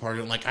Rogen has a part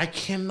in it. Like I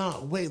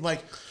cannot wait.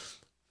 Like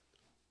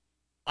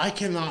I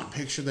cannot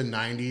picture the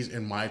 90s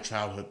in my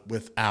childhood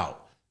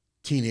without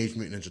Teenage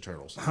Mutant Ninja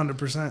Turtles.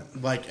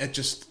 100%. Like it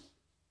just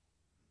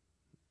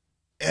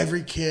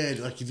every kid,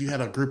 like if you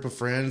had a group of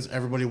friends,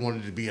 everybody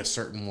wanted to be a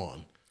certain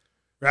one.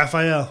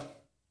 Raphael.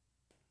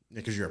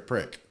 Because you're a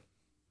prick.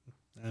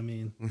 I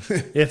mean,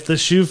 if the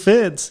shoe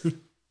fits.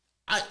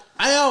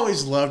 I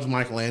always loved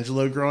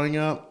Michelangelo growing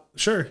up.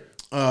 Sure.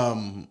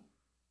 But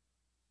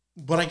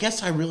I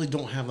guess I really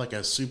don't have like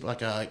a super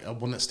like a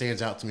one that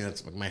stands out to me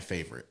that's like my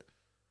favorite.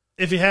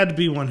 If you had to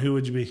be one, who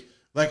would you be?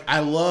 Like I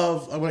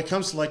love when it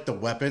comes to like the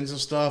weapons and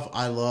stuff.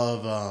 I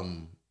love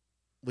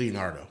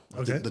Leonardo,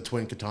 Okay. the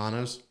twin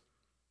katanas.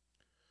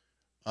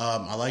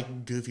 I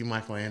like Goofy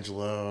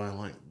Michelangelo. I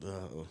like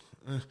the.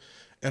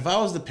 If I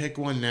was to pick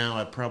one now,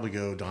 I'd probably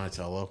go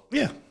Donatello.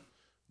 Yeah.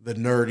 The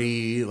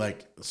nerdy,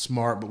 like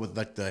smart, but with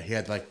like he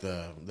had like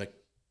the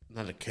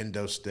not a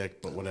kendo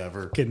stick, but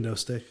whatever. Kendo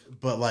stick.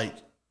 But like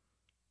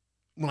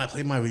when I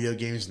play my video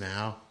games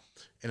now,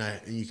 and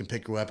you can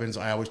pick your weapons,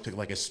 I always pick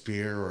like a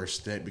spear or a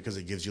stick because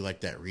it gives you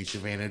like that reach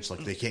advantage.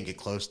 Like they can't get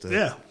close to it.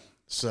 Yeah.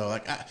 So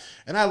like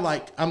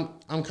I'm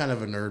kind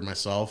of a nerd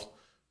myself,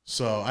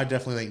 so I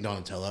definitely think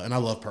Donatello, and I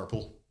love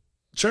purple.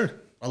 Sure.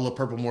 I love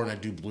purple more than I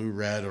do blue,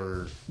 red,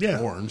 or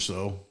orange.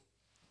 So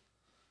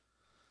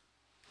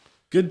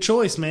good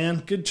choice,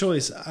 man. Good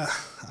choice.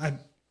 I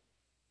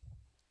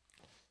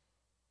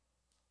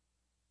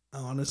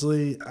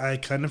honestly, I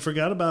kind of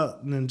forgot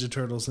about Ninja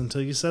Turtles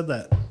until you said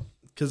that,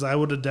 because I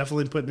would have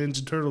definitely put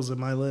Ninja Turtles in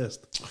my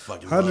list.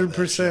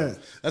 100%.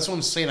 That's what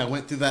I'm saying. I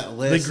went through that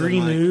list. The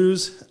Green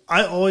Ooze.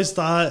 I always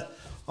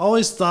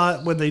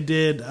thought when they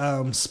did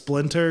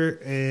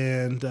Splinter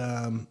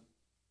and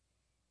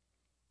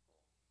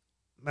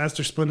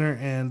Master Splinter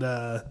and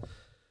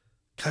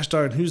gosh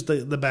darn, who's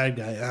the bad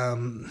guy?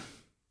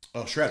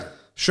 Shredder.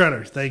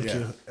 Shredder, thank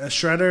you.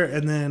 Shredder,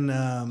 and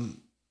then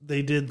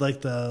they did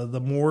like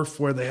the morph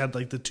where they had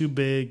like the two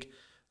big,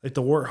 like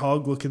the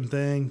warthog looking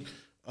thing.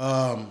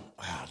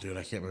 Dude,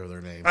 I can't remember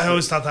their names. I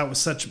always thought that was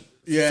such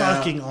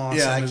fucking awesome.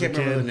 Yeah, I as a can't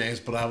remember kid. the names,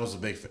 but I was a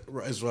big fan.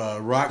 It's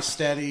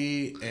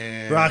Rocksteady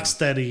and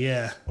Rocksteady,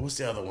 yeah. What's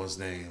the other one's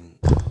name?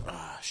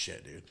 Ah,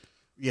 shit, dude.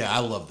 Yeah, I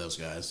love those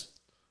guys.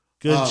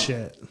 Good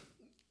shit.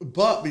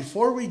 But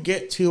before we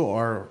get to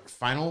our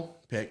final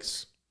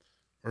picks,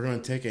 we're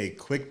going to take a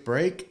quick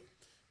break,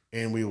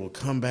 and we will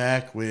come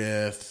back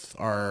with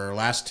our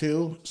last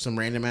two, some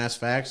random ass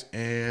facts,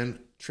 and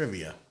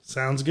trivia.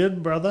 Sounds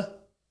good, brother.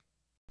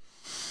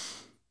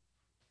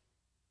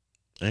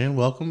 And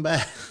welcome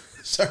back.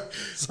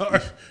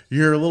 Sorry.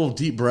 Your little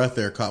deep breath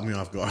there caught me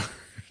off guard.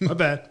 My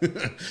bad.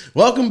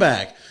 Welcome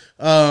back.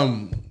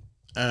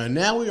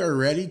 Now we are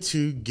ready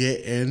to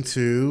get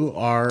into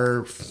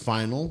our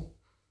final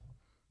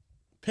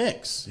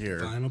picks here.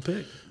 Final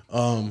pick.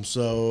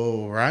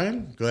 So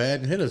Ryan, go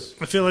ahead and hit us.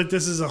 I feel like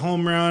this is a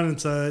home run.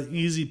 It's a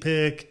easy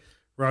pick.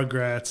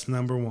 Rugrats,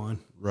 number one.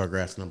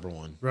 Rugrats number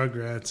one.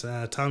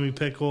 Rugrats. Tommy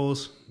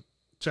Pickles,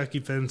 Chucky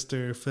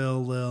Finster,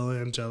 Phil, Lil,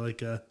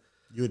 Angelica.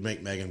 You would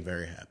make Megan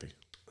very happy.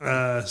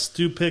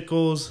 Stu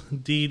Pickles,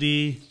 Dee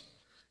Dee,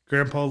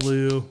 Grandpa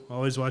Lou,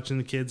 always watching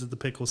the kids at the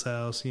Pickles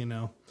house, you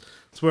know.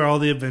 It's where all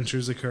the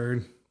adventures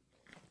occurred.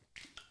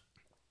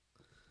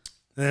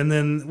 And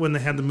then when they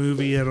had the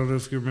movie, I don't know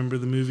if you remember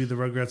the movie, the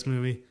Rugrats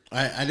movie.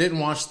 I didn't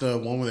watch the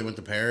one where they went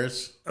to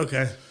Paris.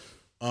 Okay.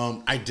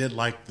 I did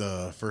like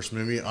the first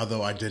movie,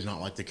 although I did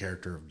not like the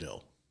character of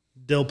Dill.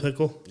 Dill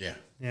Pickle? Yeah.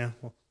 Yeah.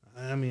 Well,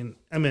 I mean,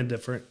 I'm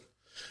indifferent.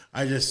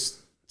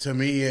 To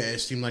me, it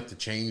seemed like the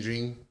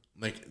changing,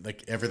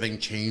 like everything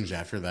changed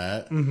after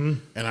that. Mm-hmm.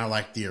 And I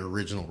like the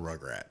original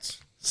Rugrats.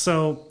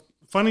 So,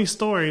 funny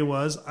story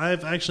was,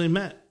 I've actually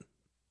met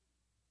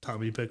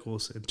Tommy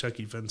Pickles and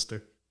Chucky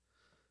Finster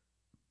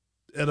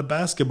at a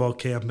basketball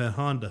camp at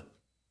Honda.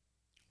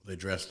 They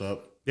dressed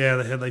up. Yeah,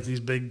 they had like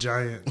these big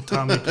giant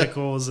Tommy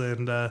Pickles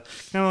and kind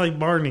of like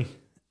Barney.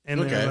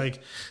 And they're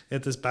like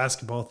at this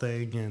basketball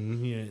thing.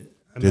 And yeah,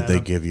 did they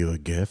give you a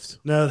gift?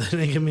 No, they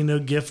didn't give me no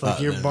gift like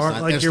your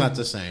Barney. It's not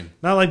the same.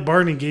 Not like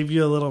Barney gave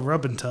you a little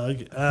rub and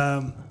tug.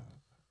 I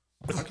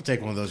can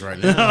take one of those right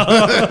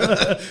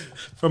now.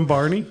 From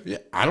Barney? Yeah,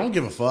 I don't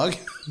give a fuck.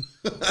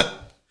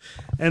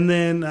 And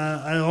then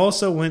I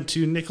also went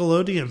to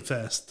Nickelodeon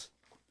Fest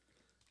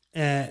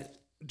at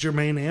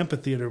Germain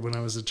Amphitheater when I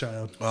was a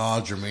child.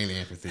 Oh, Germain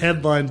Amphitheater.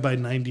 Headlined by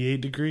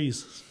 98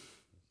 Degrees.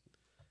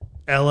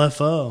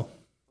 LFO.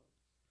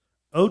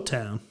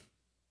 O-Town.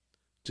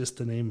 Just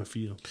to name a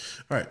few.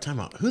 All right, time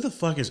out. Who the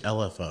fuck is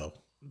LFO?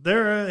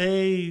 They're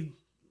a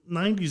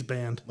 90s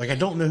band. Like, I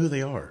don't know who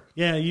they are.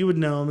 Yeah, you would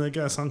know them. They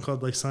got a song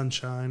called like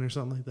Sunshine or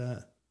something like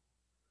that.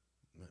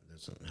 That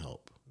doesn't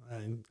help.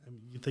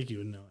 You think you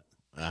would know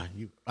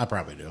it. I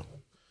probably do.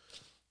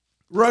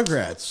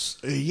 Rugrats.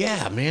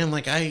 Yeah, man.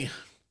 Like,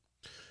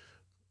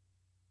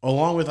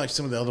 along with like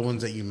some of the other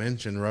ones that you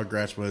mentioned,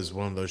 Rugrats was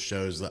one of those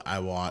shows that I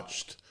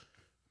watched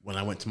when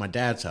I went to my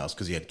dad's house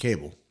because he had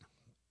cable.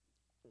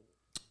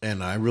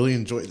 And I really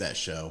enjoyed that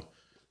show.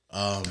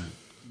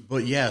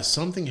 But yeah,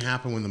 something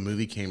happened when the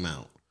movie came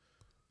out.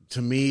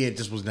 To me, it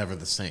just was never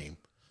the same.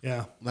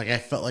 Yeah. Like, I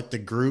felt like the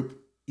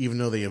group, even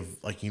though they have,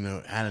 like,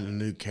 added a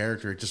new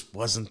character, it just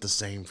wasn't the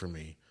same for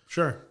me.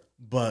 Sure.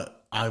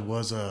 But I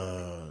was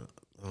a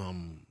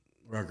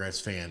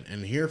Rugrats fan.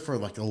 And here for,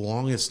 like, the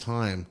longest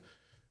time,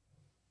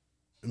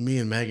 me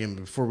and Megan,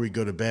 before we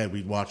go to bed,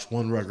 we'd watch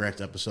one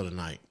Rugrats episode a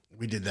night.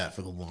 We did that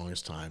for the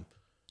longest time.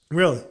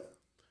 Really?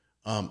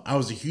 I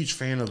was a huge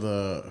fan of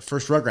the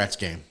first Rugrats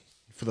game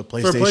for the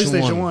PlayStation 1. For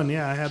PlayStation 1,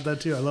 yeah, I had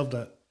that too. I love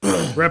that.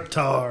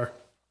 Reptar.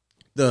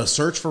 The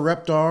Search for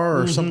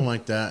Reptar or something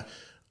like that.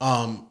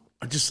 Like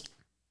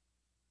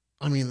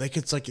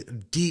it's like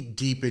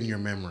deep in your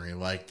memory,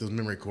 like those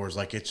memory cores.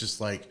 Like it's just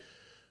like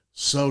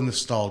so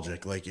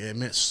nostalgic. Like it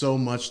meant so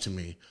much to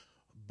me.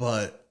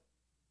 But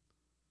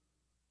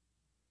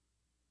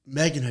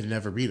Megan had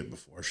never beat it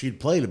before.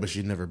 She'd played it, but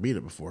she'd never beat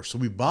it before. So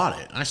we bought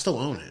it. I still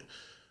own it.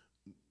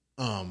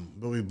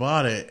 But we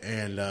bought it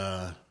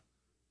and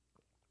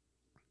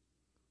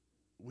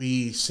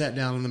we sat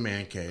down in the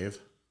man cave.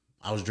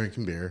 I was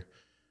drinking beer,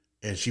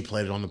 and she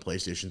played it on the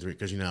PlayStation 3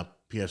 because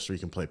PS3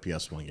 can play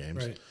PS1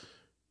 games. Right.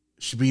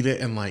 She beat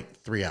it in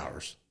like 3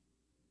 hours.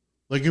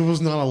 Like, it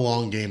was not a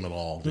long game at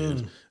all,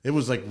 dude. It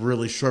was like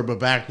really short, but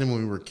back then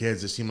when we were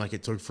kids, it seemed like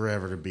it took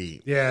forever to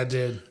beat. Yeah, it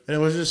did. And it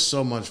was just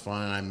so much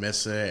fun, and I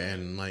miss it,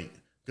 and like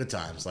good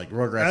times. Like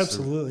Rugrats,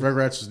 absolutely.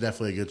 Rugrats was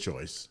definitely a good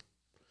choice.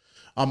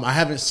 I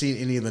haven't seen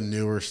any of the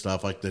newer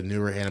stuff, like the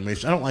newer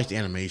animation. I don't like the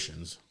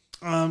animations.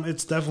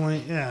 It's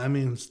definitely,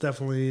 it's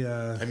definitely.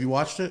 Have you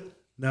watched it?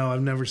 No,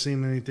 I've never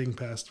seen anything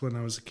past when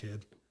I was a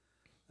kid.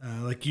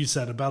 Like you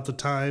said, about the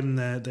time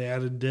that they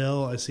added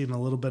Dill, I seen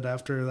a little bit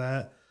after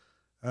that.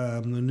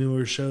 The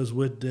newer shows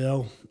with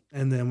Dill,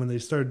 and then when they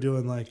started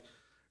doing like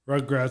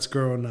Rugrats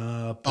growing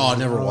up. Oh, I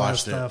never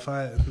watched it. Stuff,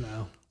 I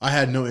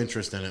had no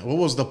interest in it. What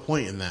was the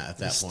point in that at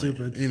that point?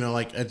 Stupid.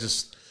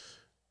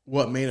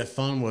 What made it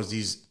fun was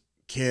these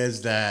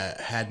kids that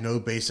had no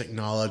basic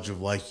knowledge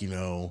of life.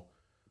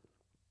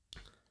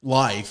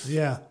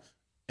 Yeah.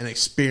 and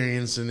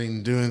experiencing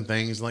and doing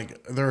things.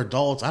 Like, they're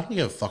adults. I don't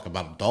give a fuck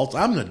about adults.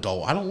 I'm an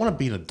adult. I don't want to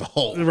be an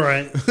adult.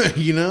 Right.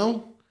 You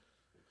know?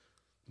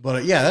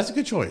 But yeah, that's a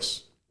good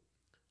choice.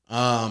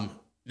 Now,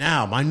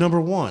 my number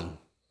one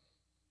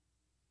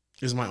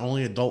is my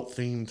only adult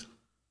themed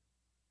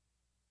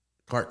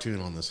cartoon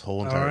on this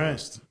whole entire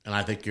list. And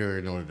I think you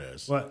already know what it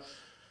is. What?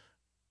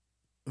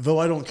 Though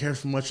I don't care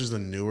as much as the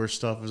newer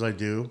stuff as I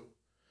do,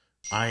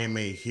 I am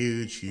a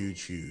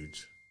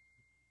huge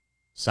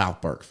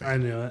South Park fan. I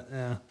knew it.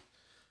 Yeah.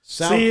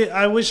 See,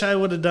 I wish I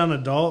would have done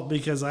adult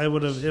because it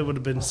would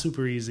have been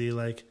super easy.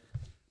 Like,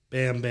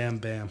 bam, bam,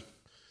 bam.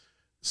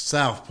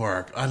 South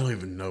Park. I don't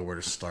even know where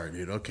to start,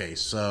 dude. Okay,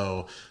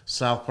 so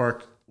South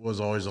Park was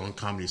always on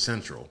Comedy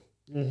Central.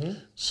 Mm-hmm.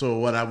 So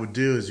what I would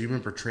do is, you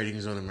remember Trading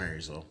Zone in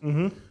Marysville?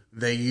 Mm-hmm.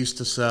 They used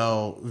to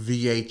sell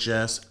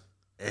VHS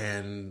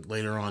and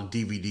later on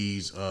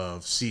DVDs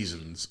of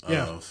seasons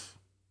of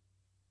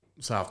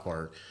South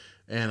Park.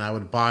 And I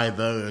would buy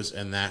those,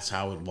 and that's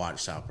how I would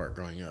watch South Park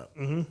growing up.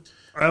 Mm-hmm.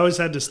 I always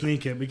had to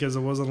sneak it because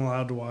I wasn't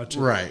allowed to watch it.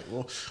 Right.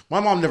 Well, my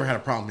mom never had a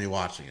problem with me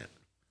watching it.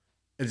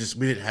 It just,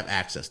 we didn't have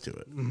access to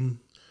it.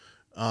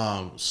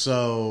 Mm-hmm.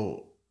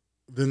 So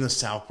then the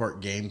South Park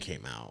game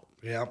came out.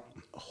 Yep.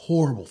 A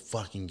horrible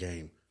fucking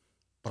game.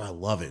 But I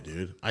love it,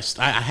 dude. I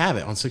have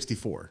it on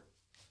 64.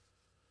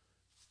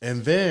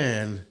 And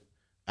then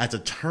at the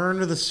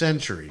turn of the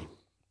century,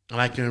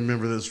 and I can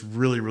remember this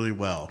really, really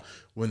well,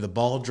 when the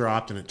ball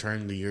dropped and it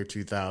turned the year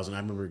 2000, I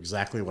remember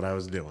exactly what I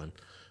was doing.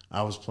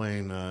 I was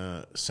playing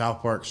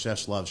South Park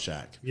Chef's Love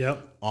Shack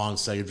on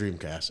Sega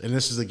Dreamcast. And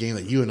this is a game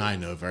that you and I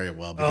know very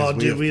well. Because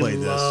we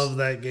love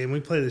that game. We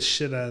play the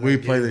shit out of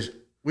that game.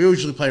 We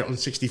usually play it on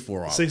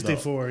 64.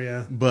 64,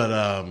 yeah. But,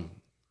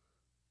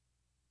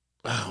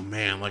 oh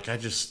man, like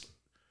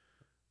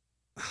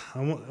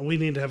we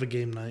need to have a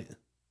game night.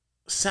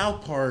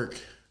 South Park.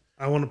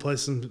 I want to play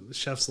some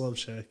Chef's Love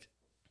Shack.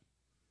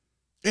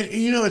 And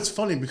you know, it's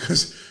funny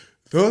because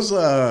those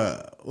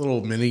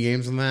little mini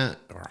games in that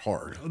are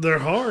hard. They're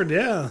hard,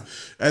 yeah.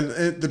 And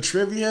the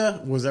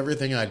trivia was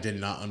everything I did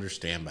not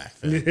understand back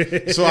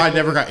then. So I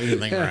never got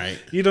anything right.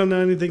 You don't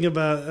know anything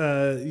about,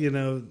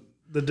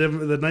 the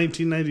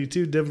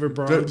 1992 Denver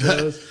Broncos.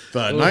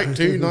 The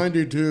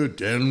 1992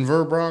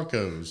 Denver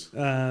Broncos.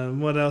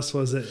 What else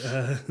was it?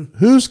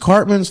 Who's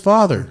Cartman's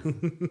father?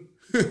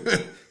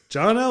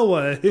 John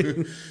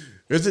Elway.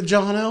 Is it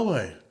John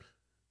Elway?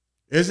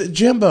 Is it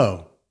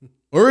Jimbo?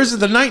 Or is it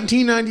the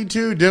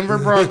 1992 Denver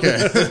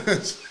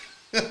Broncos?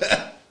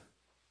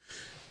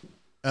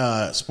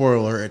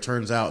 Spoiler, it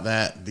turns out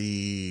that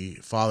the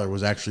father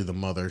was actually the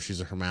mother.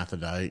 She's a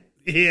hermaphrodite.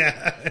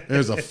 Yeah. It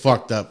was a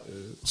fucked up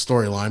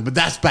storyline, but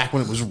that's back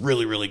when it was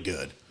really, really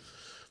good.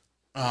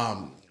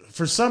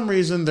 For some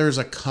reason, there's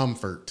a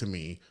comfort to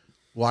me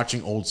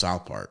watching old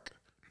South Park,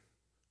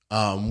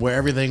 where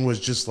everything was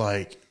just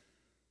like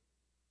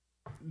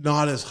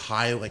not as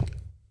high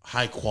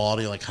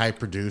quality, like high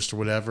produced or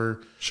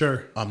whatever.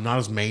 Sure. Not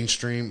as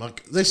mainstream.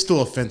 Like, they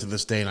still offend to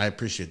this day, and I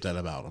appreciate that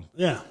about them.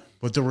 Yeah.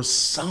 But there was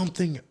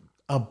something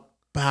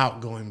about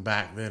going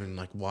back then and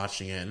like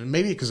watching it, and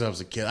maybe because I was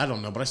a kid, I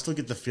don't know, but I still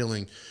get the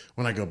feeling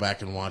when I go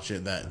back and watch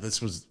it that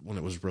this was when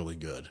it was really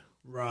good.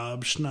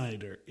 Rob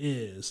Schneider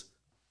is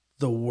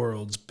the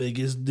world's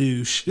biggest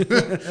douche.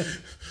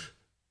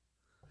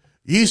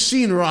 You've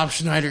seen Rob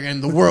Schneider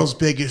and the world's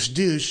biggest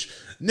douche.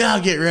 Now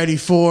get ready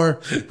for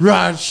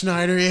Rob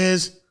Schneider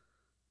is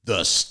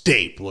the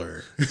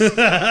stapler.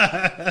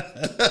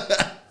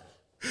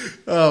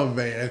 Oh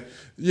man,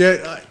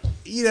 yeah.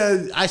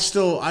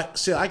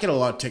 I get a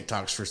lot of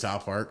TikToks for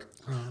South Park,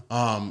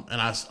 and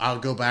I'll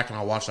go back and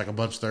I'll watch like a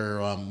bunch of their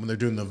when they're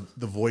doing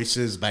the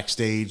voices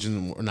backstage,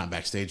 or not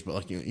backstage, but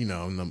like in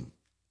the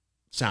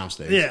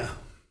soundstage. Yeah.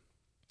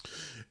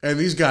 And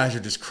these guys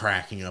are just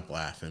cracking up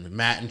laughing.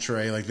 Matt and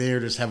Trey, like, they are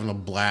just having a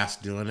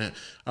blast doing it.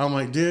 I'm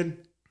like, dude,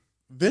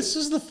 this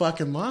is the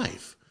fucking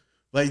life.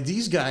 Like,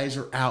 these guys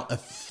are out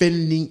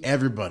offending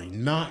everybody,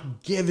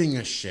 not giving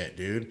a shit,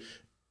 dude.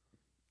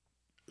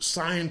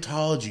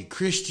 Scientology,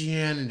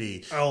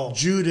 Christianity,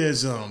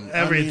 Judaism,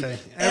 everything.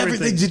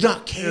 Everything did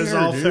not care. It was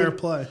all dude. fair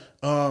play.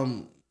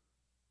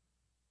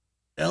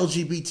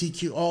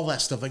 LGBTQ, all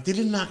that stuff. Like, they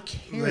did not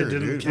care. They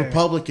didn't care.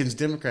 Republicans,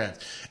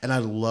 Democrats. And I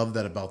love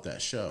that about that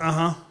show.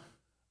 Uh-huh.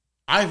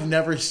 I've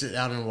never sit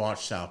down and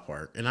watched South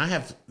Park. And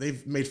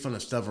they've made fun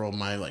of several of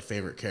my like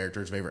favorite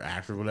characters, favorite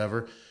actors,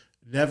 whatever.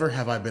 Never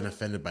have I been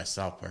offended by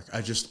South Park.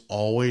 I just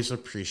always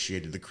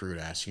appreciated the crude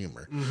ass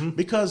humor. Mm-hmm.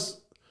 Because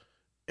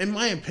in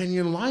my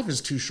opinion, life is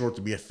too short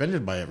to be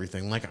offended by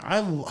everything. Like,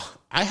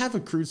 I have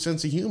a crude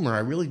sense of humor. I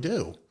really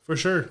do. For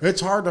sure.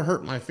 It's hard to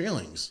hurt my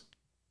feelings.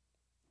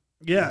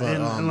 Yeah, but,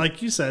 and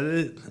like you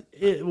said,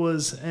 it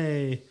was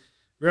a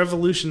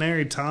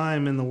revolutionary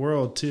time in the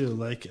world too.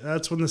 Like,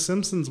 that's when The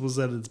Simpsons was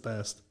at its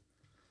best.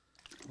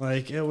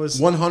 Like, it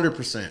was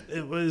 100%.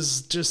 It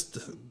was just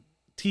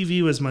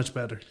TV was much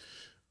better.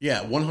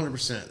 Yeah,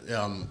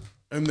 100%.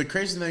 And the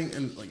crazy thing,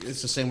 and like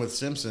it's the same with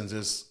Simpsons,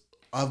 is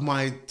of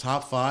my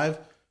top 5,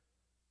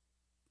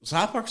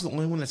 South Park's the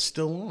only one that's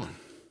still on.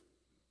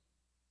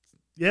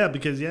 Yeah,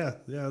 because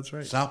that's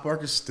right. South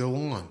Park is still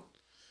on.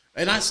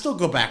 And I still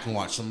go back and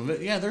watch some of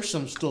it. Yeah, there's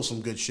still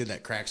some good shit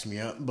that cracks me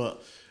up,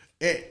 but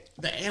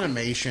the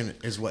animation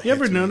is what You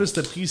ever hits me. notice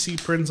the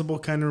PC principal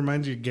kind of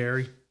reminds you of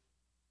Gary?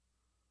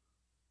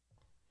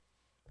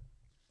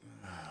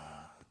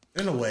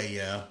 In a way,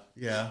 yeah.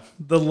 Yeah.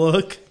 The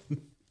look.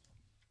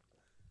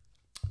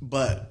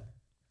 But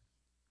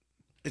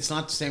it's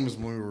not the same as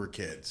when we were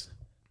kids.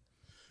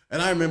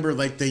 And I remember,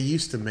 like, they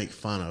used to make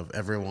fun of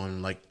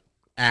everyone, like,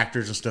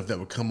 actors and stuff that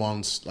would come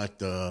on, like,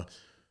 the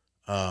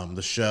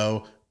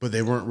show, but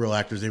they weren't real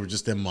actors. They were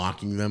just them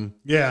mocking them.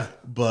 Yeah.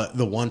 But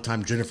the one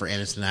time Jennifer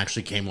Aniston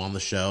actually came on the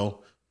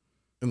show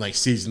in, like,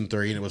 season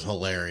 3, and it was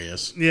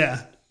hilarious.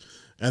 Yeah.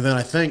 And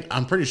then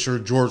I'm pretty sure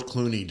George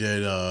Clooney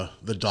did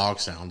the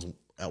dog sounds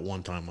at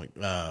one time, like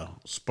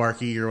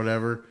Sparky or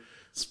whatever.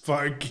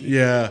 Sparky.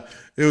 Yeah,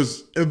 it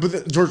was.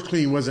 But George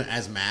Clooney wasn't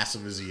as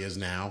massive as he is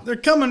now. They're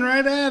coming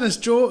right at us,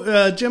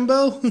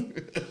 Jimbo.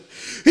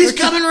 He's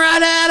coming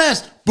right at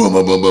us. Boom,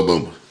 boom, boom, boom,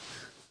 boom.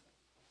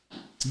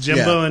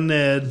 Jimbo and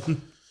Ned.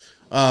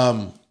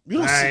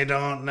 I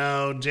don't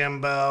know,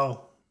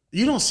 Jimbo.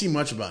 You don't see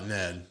much about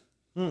Ned.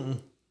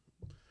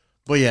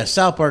 But yeah,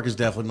 South Park is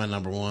definitely my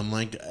number one.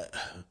 Like,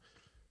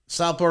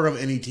 South Park of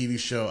any TV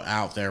show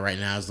out there right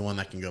now is the one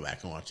that can go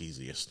back and watch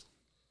easiest.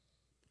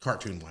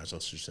 Cartoon-wise,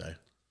 let's just say.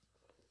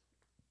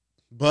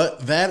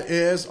 But that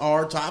is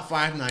our top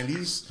 5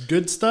 90s.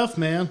 Good stuff,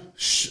 man.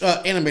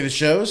 Animated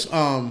shows.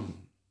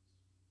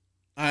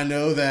 I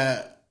know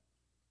that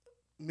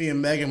me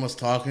and Megan was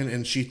talking,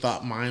 and she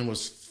thought mine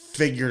was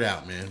figured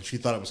out, man. She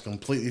thought it was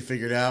completely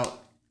figured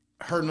out.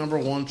 Her number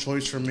one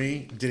choice for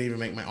me didn't even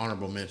make my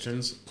honorable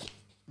mentions,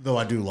 though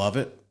I do love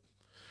it.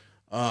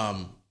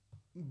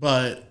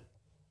 But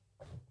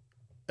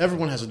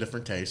everyone has a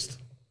different taste.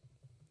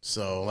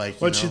 So, like,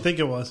 What'd you think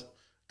it was?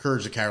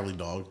 Courage the Cowardly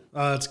Dog.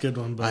 Oh, that's a good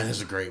one. But That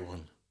is a great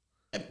one.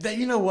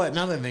 You know what?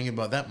 Now that I think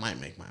about it, that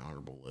might make my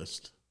honorable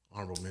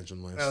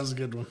mention list. that was a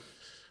good one.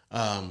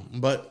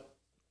 But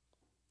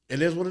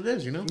it is what it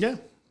is, you know? Yeah.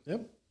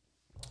 Yep.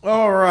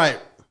 All right.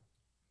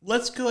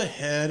 Let's go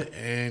ahead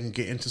and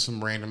get into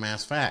some random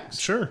ass facts.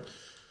 Sure.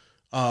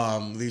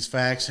 These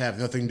facts have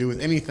nothing to do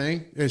with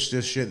anything. It's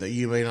just shit that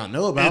you may not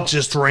know about. It's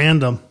just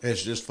random.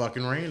 It's just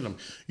fucking random.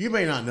 You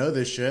may not know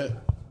this shit,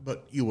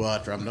 but you will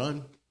after I'm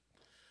done.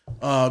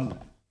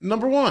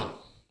 Number 1.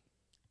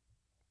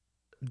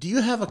 Do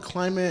you have a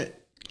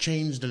climate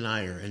change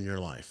denier in your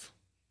life?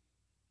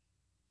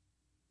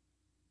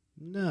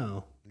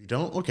 No. You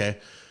don't? Okay.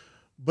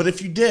 But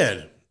if you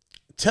did,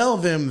 tell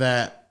them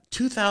that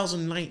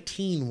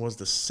 2019 was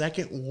the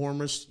second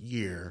warmest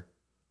year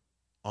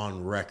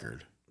on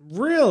record.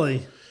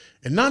 Really?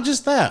 And not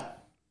just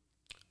that.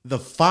 The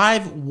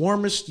 5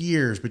 warmest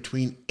years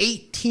between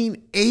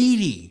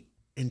 1880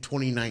 and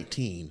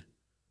 2019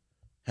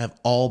 have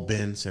all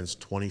been since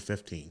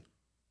 2015.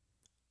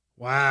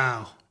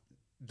 Wow.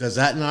 Does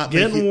that not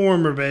Getting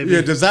warmer, baby.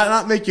 Yeah, does that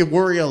not make you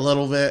worry a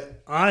little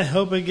bit? I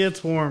hope it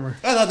gets warmer.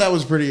 I thought that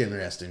was pretty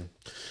interesting.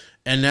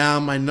 And now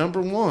my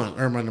number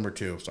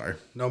 2, sorry.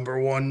 Number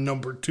 1,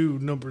 number 2,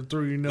 number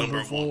 3,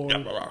 number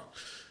 4.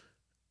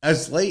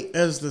 As late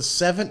as the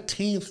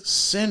 17th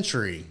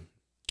century,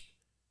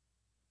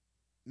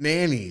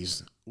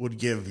 nannies would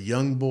give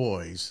young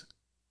boys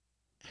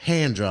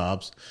hand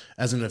jobs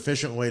as an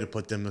efficient way to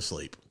put them to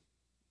sleep.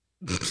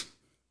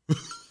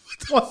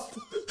 What?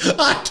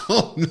 I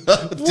don't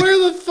know.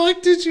 Where the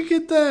fuck did you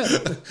get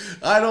that?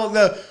 I don't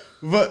know.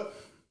 But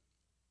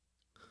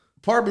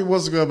part of me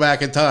wants to go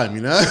back in time,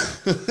 you know?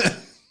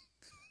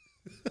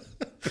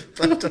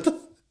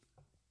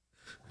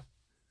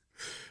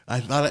 I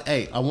thought,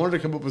 I wanted to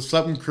come up with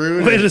something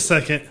crude. Wait a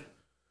second.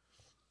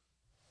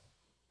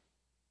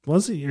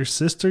 Was it your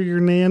sister,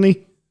 your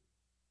nanny?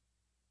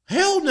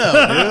 Hell no,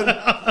 dude.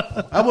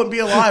 I wouldn't be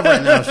alive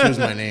right now if she was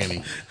my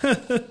nanny.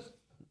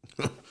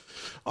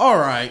 All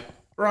right,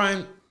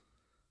 Ryan.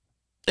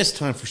 It's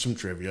time for some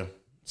trivia.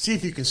 See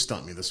if you can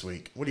stump me this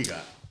week. What do you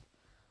got?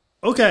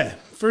 Okay,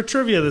 for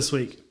trivia this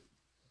week,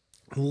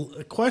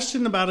 a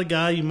question about a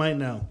guy you might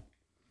know.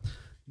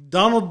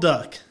 Donald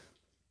Duck.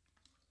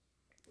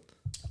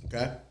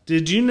 Okay.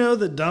 Did you know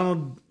that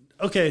Donald...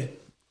 Okay,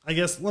 I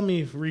guess let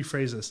me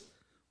rephrase this.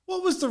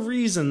 What was the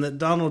reason that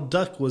Donald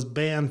Duck was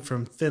banned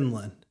from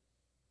Finland?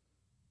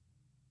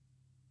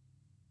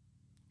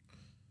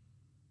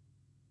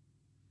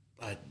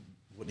 I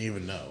wouldn't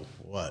even know.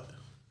 What?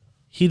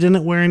 He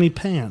didn't wear any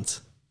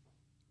pants.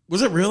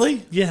 Was it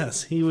really?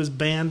 Yes, he was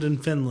banned in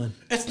Finland.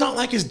 It's not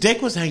like his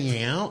dick was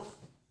hanging out.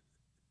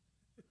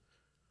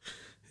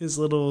 His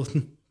little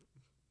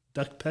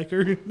duck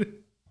pecker.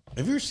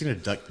 Have you ever seen a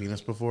duck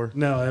penis before?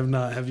 No, I have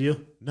not. Have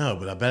you? No,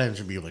 but I bet it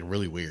should be like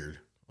really weird.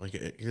 Like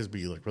it should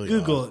be like really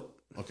Google odd.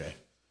 it. Okay.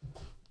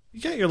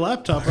 You got your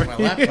laptop right My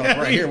laptop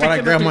right here. You're Why'd I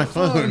picking grab up my your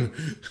phone?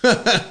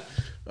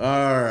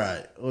 All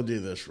right. We'll do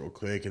this real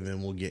quick and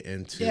then we'll get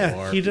into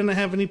Yeah, he didn't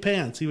have any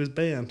pants. He was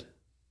banned.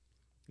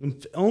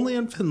 Only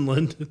in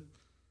Finland.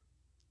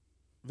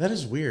 That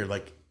is weird.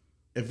 Like,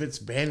 if it's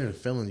banned in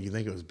Finland, you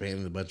think it was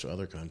banned in a bunch of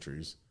other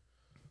countries.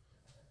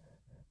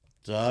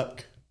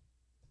 Duck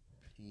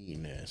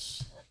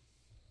penis.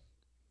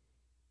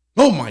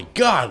 Oh my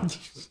God.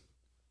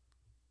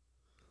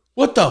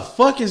 What the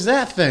fuck is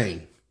that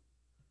thing?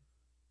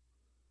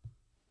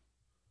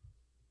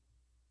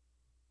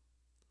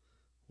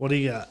 What do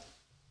you got?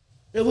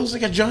 It looks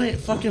like a giant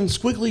fucking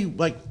squiggly,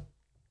 like,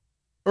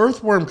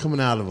 earthworm coming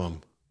out of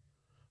him.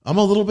 I'm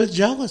a little bit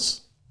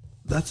jealous.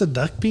 That's a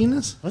duck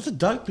penis? That's a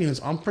duck penis.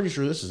 I'm pretty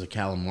sure this is a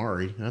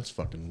calamari. That's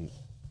fucking...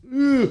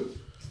 Ugh.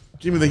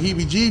 Give me the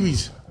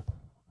heebie-jeebies.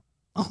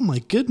 Oh my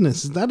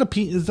goodness. Is that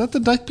the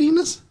duck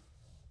penis?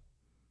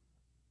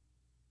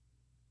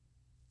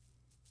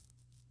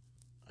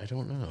 I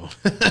don't know.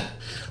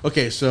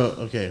 Okay.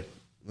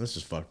 This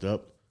is fucked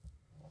up.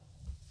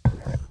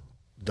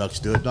 Ducks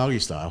do it doggy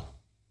style.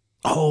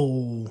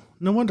 Oh,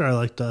 no wonder I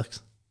like ducks.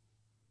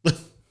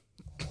 That's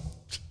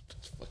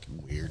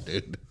fucking weird,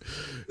 dude.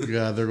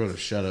 Yeah, they're going to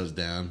shut us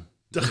down.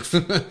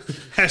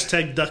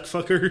 Hashtag duck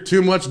fucker.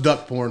 Too much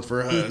duck porn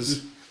for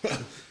us.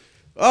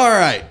 All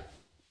right.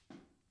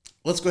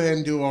 Let's go ahead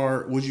and do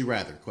our Would You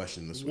Rather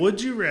question this week.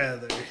 Would you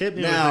rather? Hit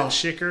me Now, with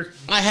that shicker.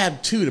 I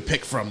had 2 to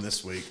pick from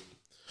this week.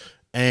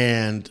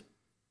 And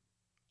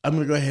I'm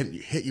going to go ahead and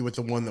hit you with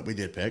the one that we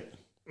did pick.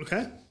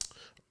 Okay.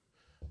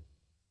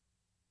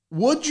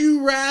 Would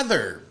you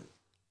rather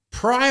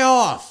pry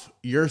off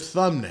your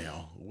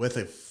thumbnail with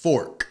a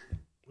fork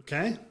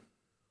Okay.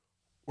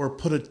 or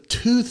put a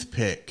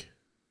toothpick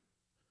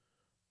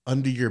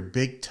under your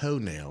big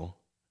toenail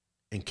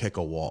and kick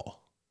a wall?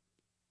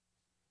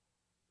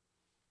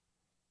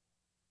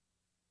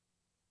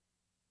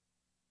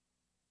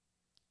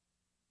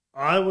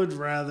 I would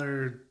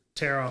rather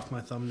tear off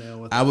my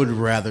thumbnail with I would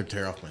rather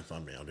tear off my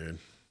thumbnail, dude.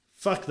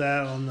 Fuck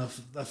that on the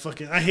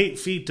fucking... I hate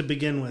feet to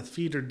begin with.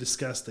 Feet are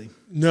disgusting.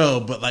 No,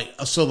 but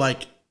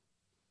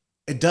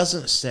it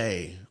doesn't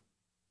say,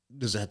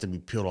 does it have to be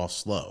peeled off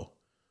slow?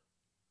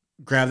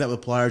 Grab that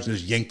with pliers and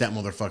just yank that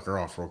motherfucker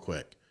off real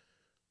quick.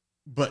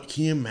 But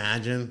can you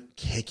imagine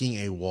kicking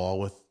a wall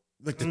with,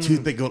 like, the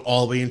toothpick going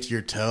all the way into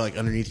your toe, like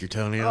underneath your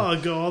toenail?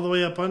 Oh, go all the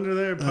way up under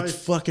there? That's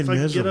fucking if I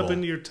miserable. get up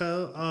into your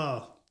toe?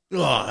 Oh,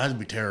 That'd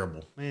be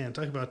terrible. man.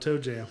 Talk about toe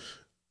jam.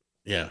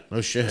 Yeah,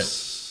 no shit.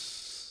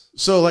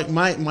 So, like,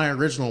 my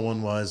original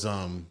one was,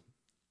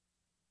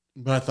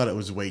 but I thought it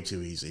was way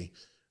too easy.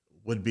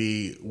 Would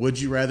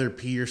you rather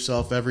pee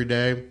yourself every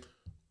day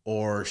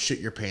or shit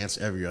your pants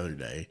every other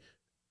day?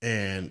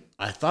 And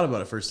I thought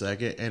about it for a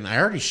second, and I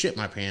already shit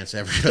my pants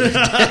every other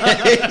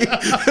day.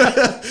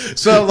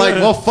 So, like,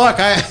 well, fuck.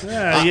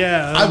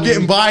 I'm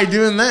getting by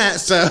doing that.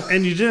 So,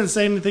 And you didn't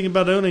say anything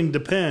about owning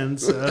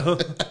Depends. So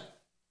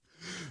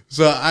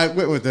so I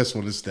went with this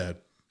one instead.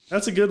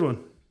 that's a good one.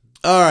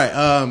 All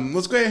right,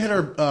 let's go ahead and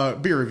hit our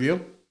beer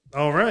review.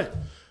 All right.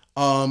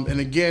 And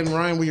again,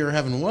 Ryan, we are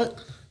having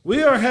what?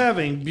 We are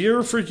having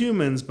Beer for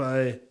Humans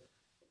by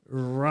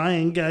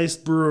Ryan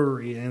Geist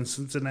Brewery in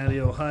Cincinnati,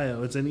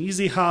 Ohio. It's an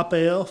easy hop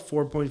ale,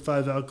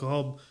 4.5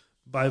 alcohol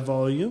by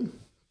volume.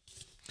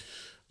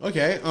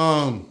 Okay,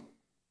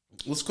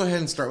 let's go ahead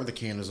and start with the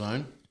can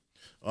design.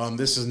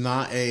 This is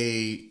not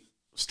a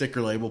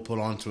sticker label put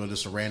onto it.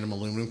 It's a random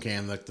aluminum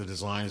can that the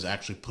design is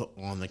actually put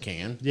on the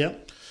can.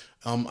 Yep.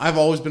 I've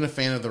always been a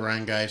fan of the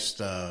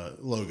Rheingeist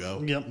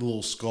logo. Yep. The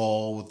little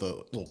skull with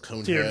the little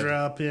cone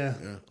Teardrop, head.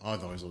 yeah. Yeah.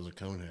 I've always loved a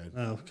cone head.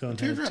 Oh, cone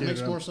Teardrop head.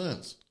 makes more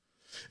sense.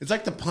 It's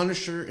like the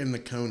Punisher in the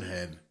cone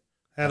head.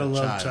 Had a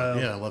love child.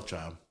 Yeah, love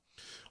child.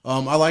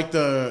 I like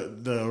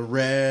the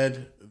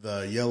red,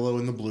 the yellow,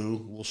 and the blue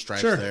little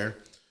stripes there.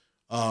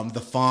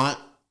 The font,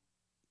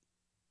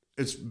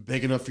 it's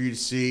big enough for you to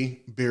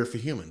see. Beer for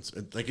Humans.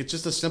 It's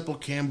just a simple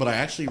can, but I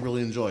actually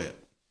really enjoy it.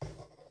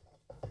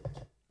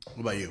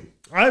 What about you?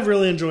 I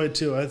really enjoyed it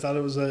too. I thought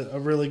it was a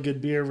really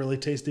good beer, really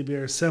tasty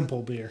beer,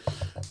 simple beer.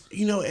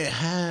 You know, it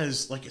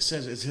has, like it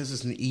says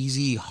it's an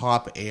easy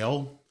hop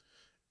ale,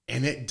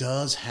 and it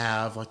does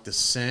have like the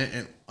scent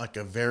and like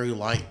a very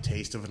light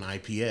taste of an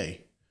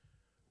IPA.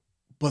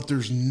 But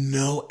there's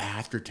no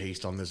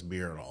aftertaste on this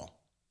beer at all.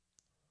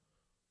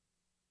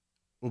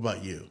 What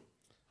about you?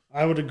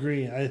 I would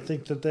agree. I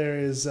think that there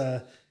is...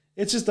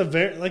 it's just a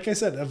very, like I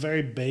said, a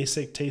very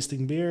basic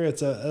tasting beer.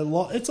 It's a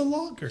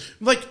lager.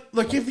 Like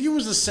if you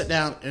was to sit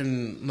down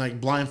and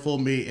like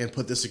blindfold me and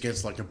put this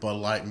against like a Bud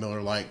Light,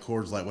 Miller Lite,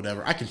 Coors Light,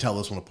 whatever, I can tell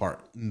this one apart,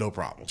 no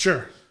problem.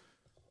 Sure.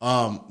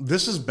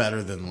 This is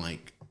better than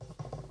like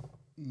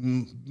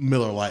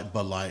Miller Lite,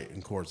 Bud Light,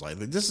 and Coors Light.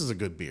 This is a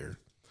good beer.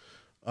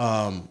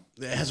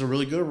 It has a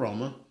really good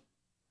aroma.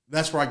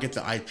 That's where I get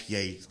the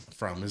IPA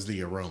from, is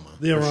the aroma.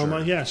 The aroma,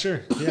 sure. yeah,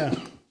 sure, yeah.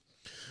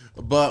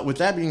 But with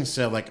that being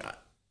said, like,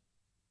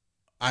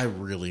 I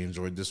really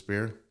enjoyed this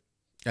beer.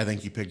 I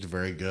think you picked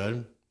very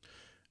good.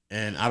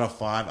 And out of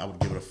 5, I would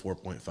give it a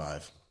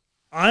 4.5.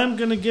 I'm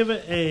going to give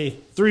it a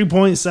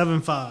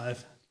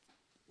 3.75.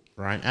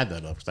 Ryan, add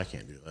that up because I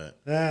can't do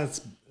that.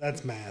 That's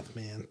math,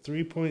 man.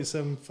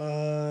 3.75.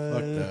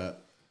 Fuck that.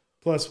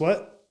 Plus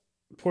what?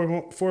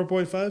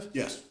 4.5?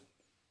 Yes.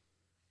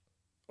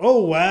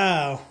 Oh,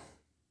 wow.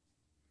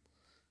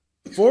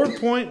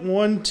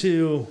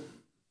 4.12.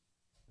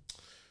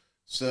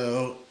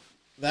 So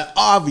that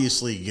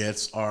obviously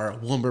gets our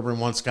 1 bourbon,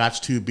 1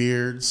 scotch, 2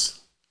 beards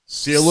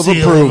seal of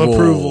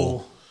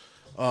approval.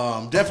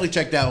 Definitely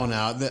check that one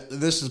out.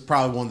 This is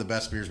probably one of the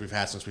best beers we've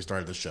had since we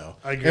started the show.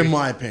 I agree. In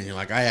my opinion,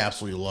 like I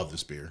absolutely love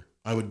this beer.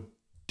 I would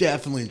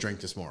definitely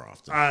drink this more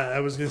often. I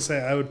was going to say,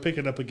 I would pick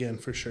it up again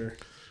for sure.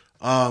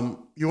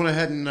 You want to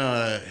head and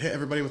hit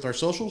everybody with our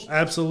socials?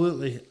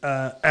 Absolutely.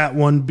 At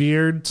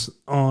 1beards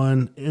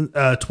on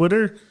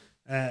Twitter,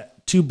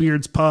 at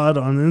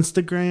 2beardspod on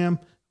Instagram,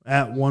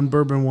 at 1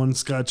 bourbon, 1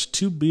 scotch,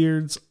 2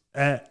 beards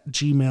at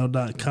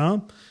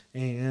gmail.com,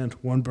 and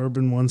 1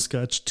 bourbon, 1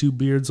 scotch, 2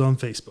 beards on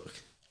Facebook.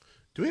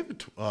 Do we have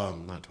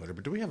not Twitter,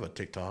 but do we have a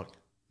TikTok?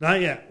 Not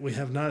yet. We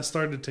have not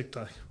started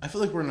TikTok. I feel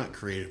like we're not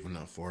creative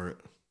enough for it.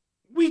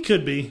 We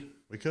could be.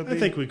 We could be? I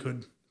think we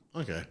could.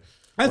 Okay.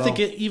 I think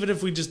even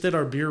if we just did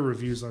our beer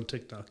reviews on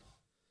TikTok.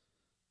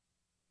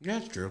 Yeah,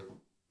 that's true.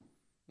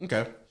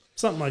 Okay.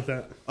 Something like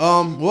that.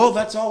 Well,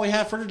 that's all we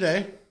have for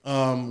today.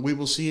 We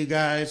will see you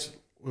guys.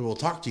 We will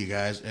talk to you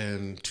guys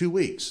in 2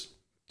 weeks.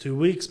 2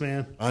 weeks,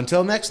 man.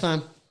 Until next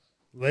time.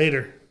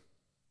 Later.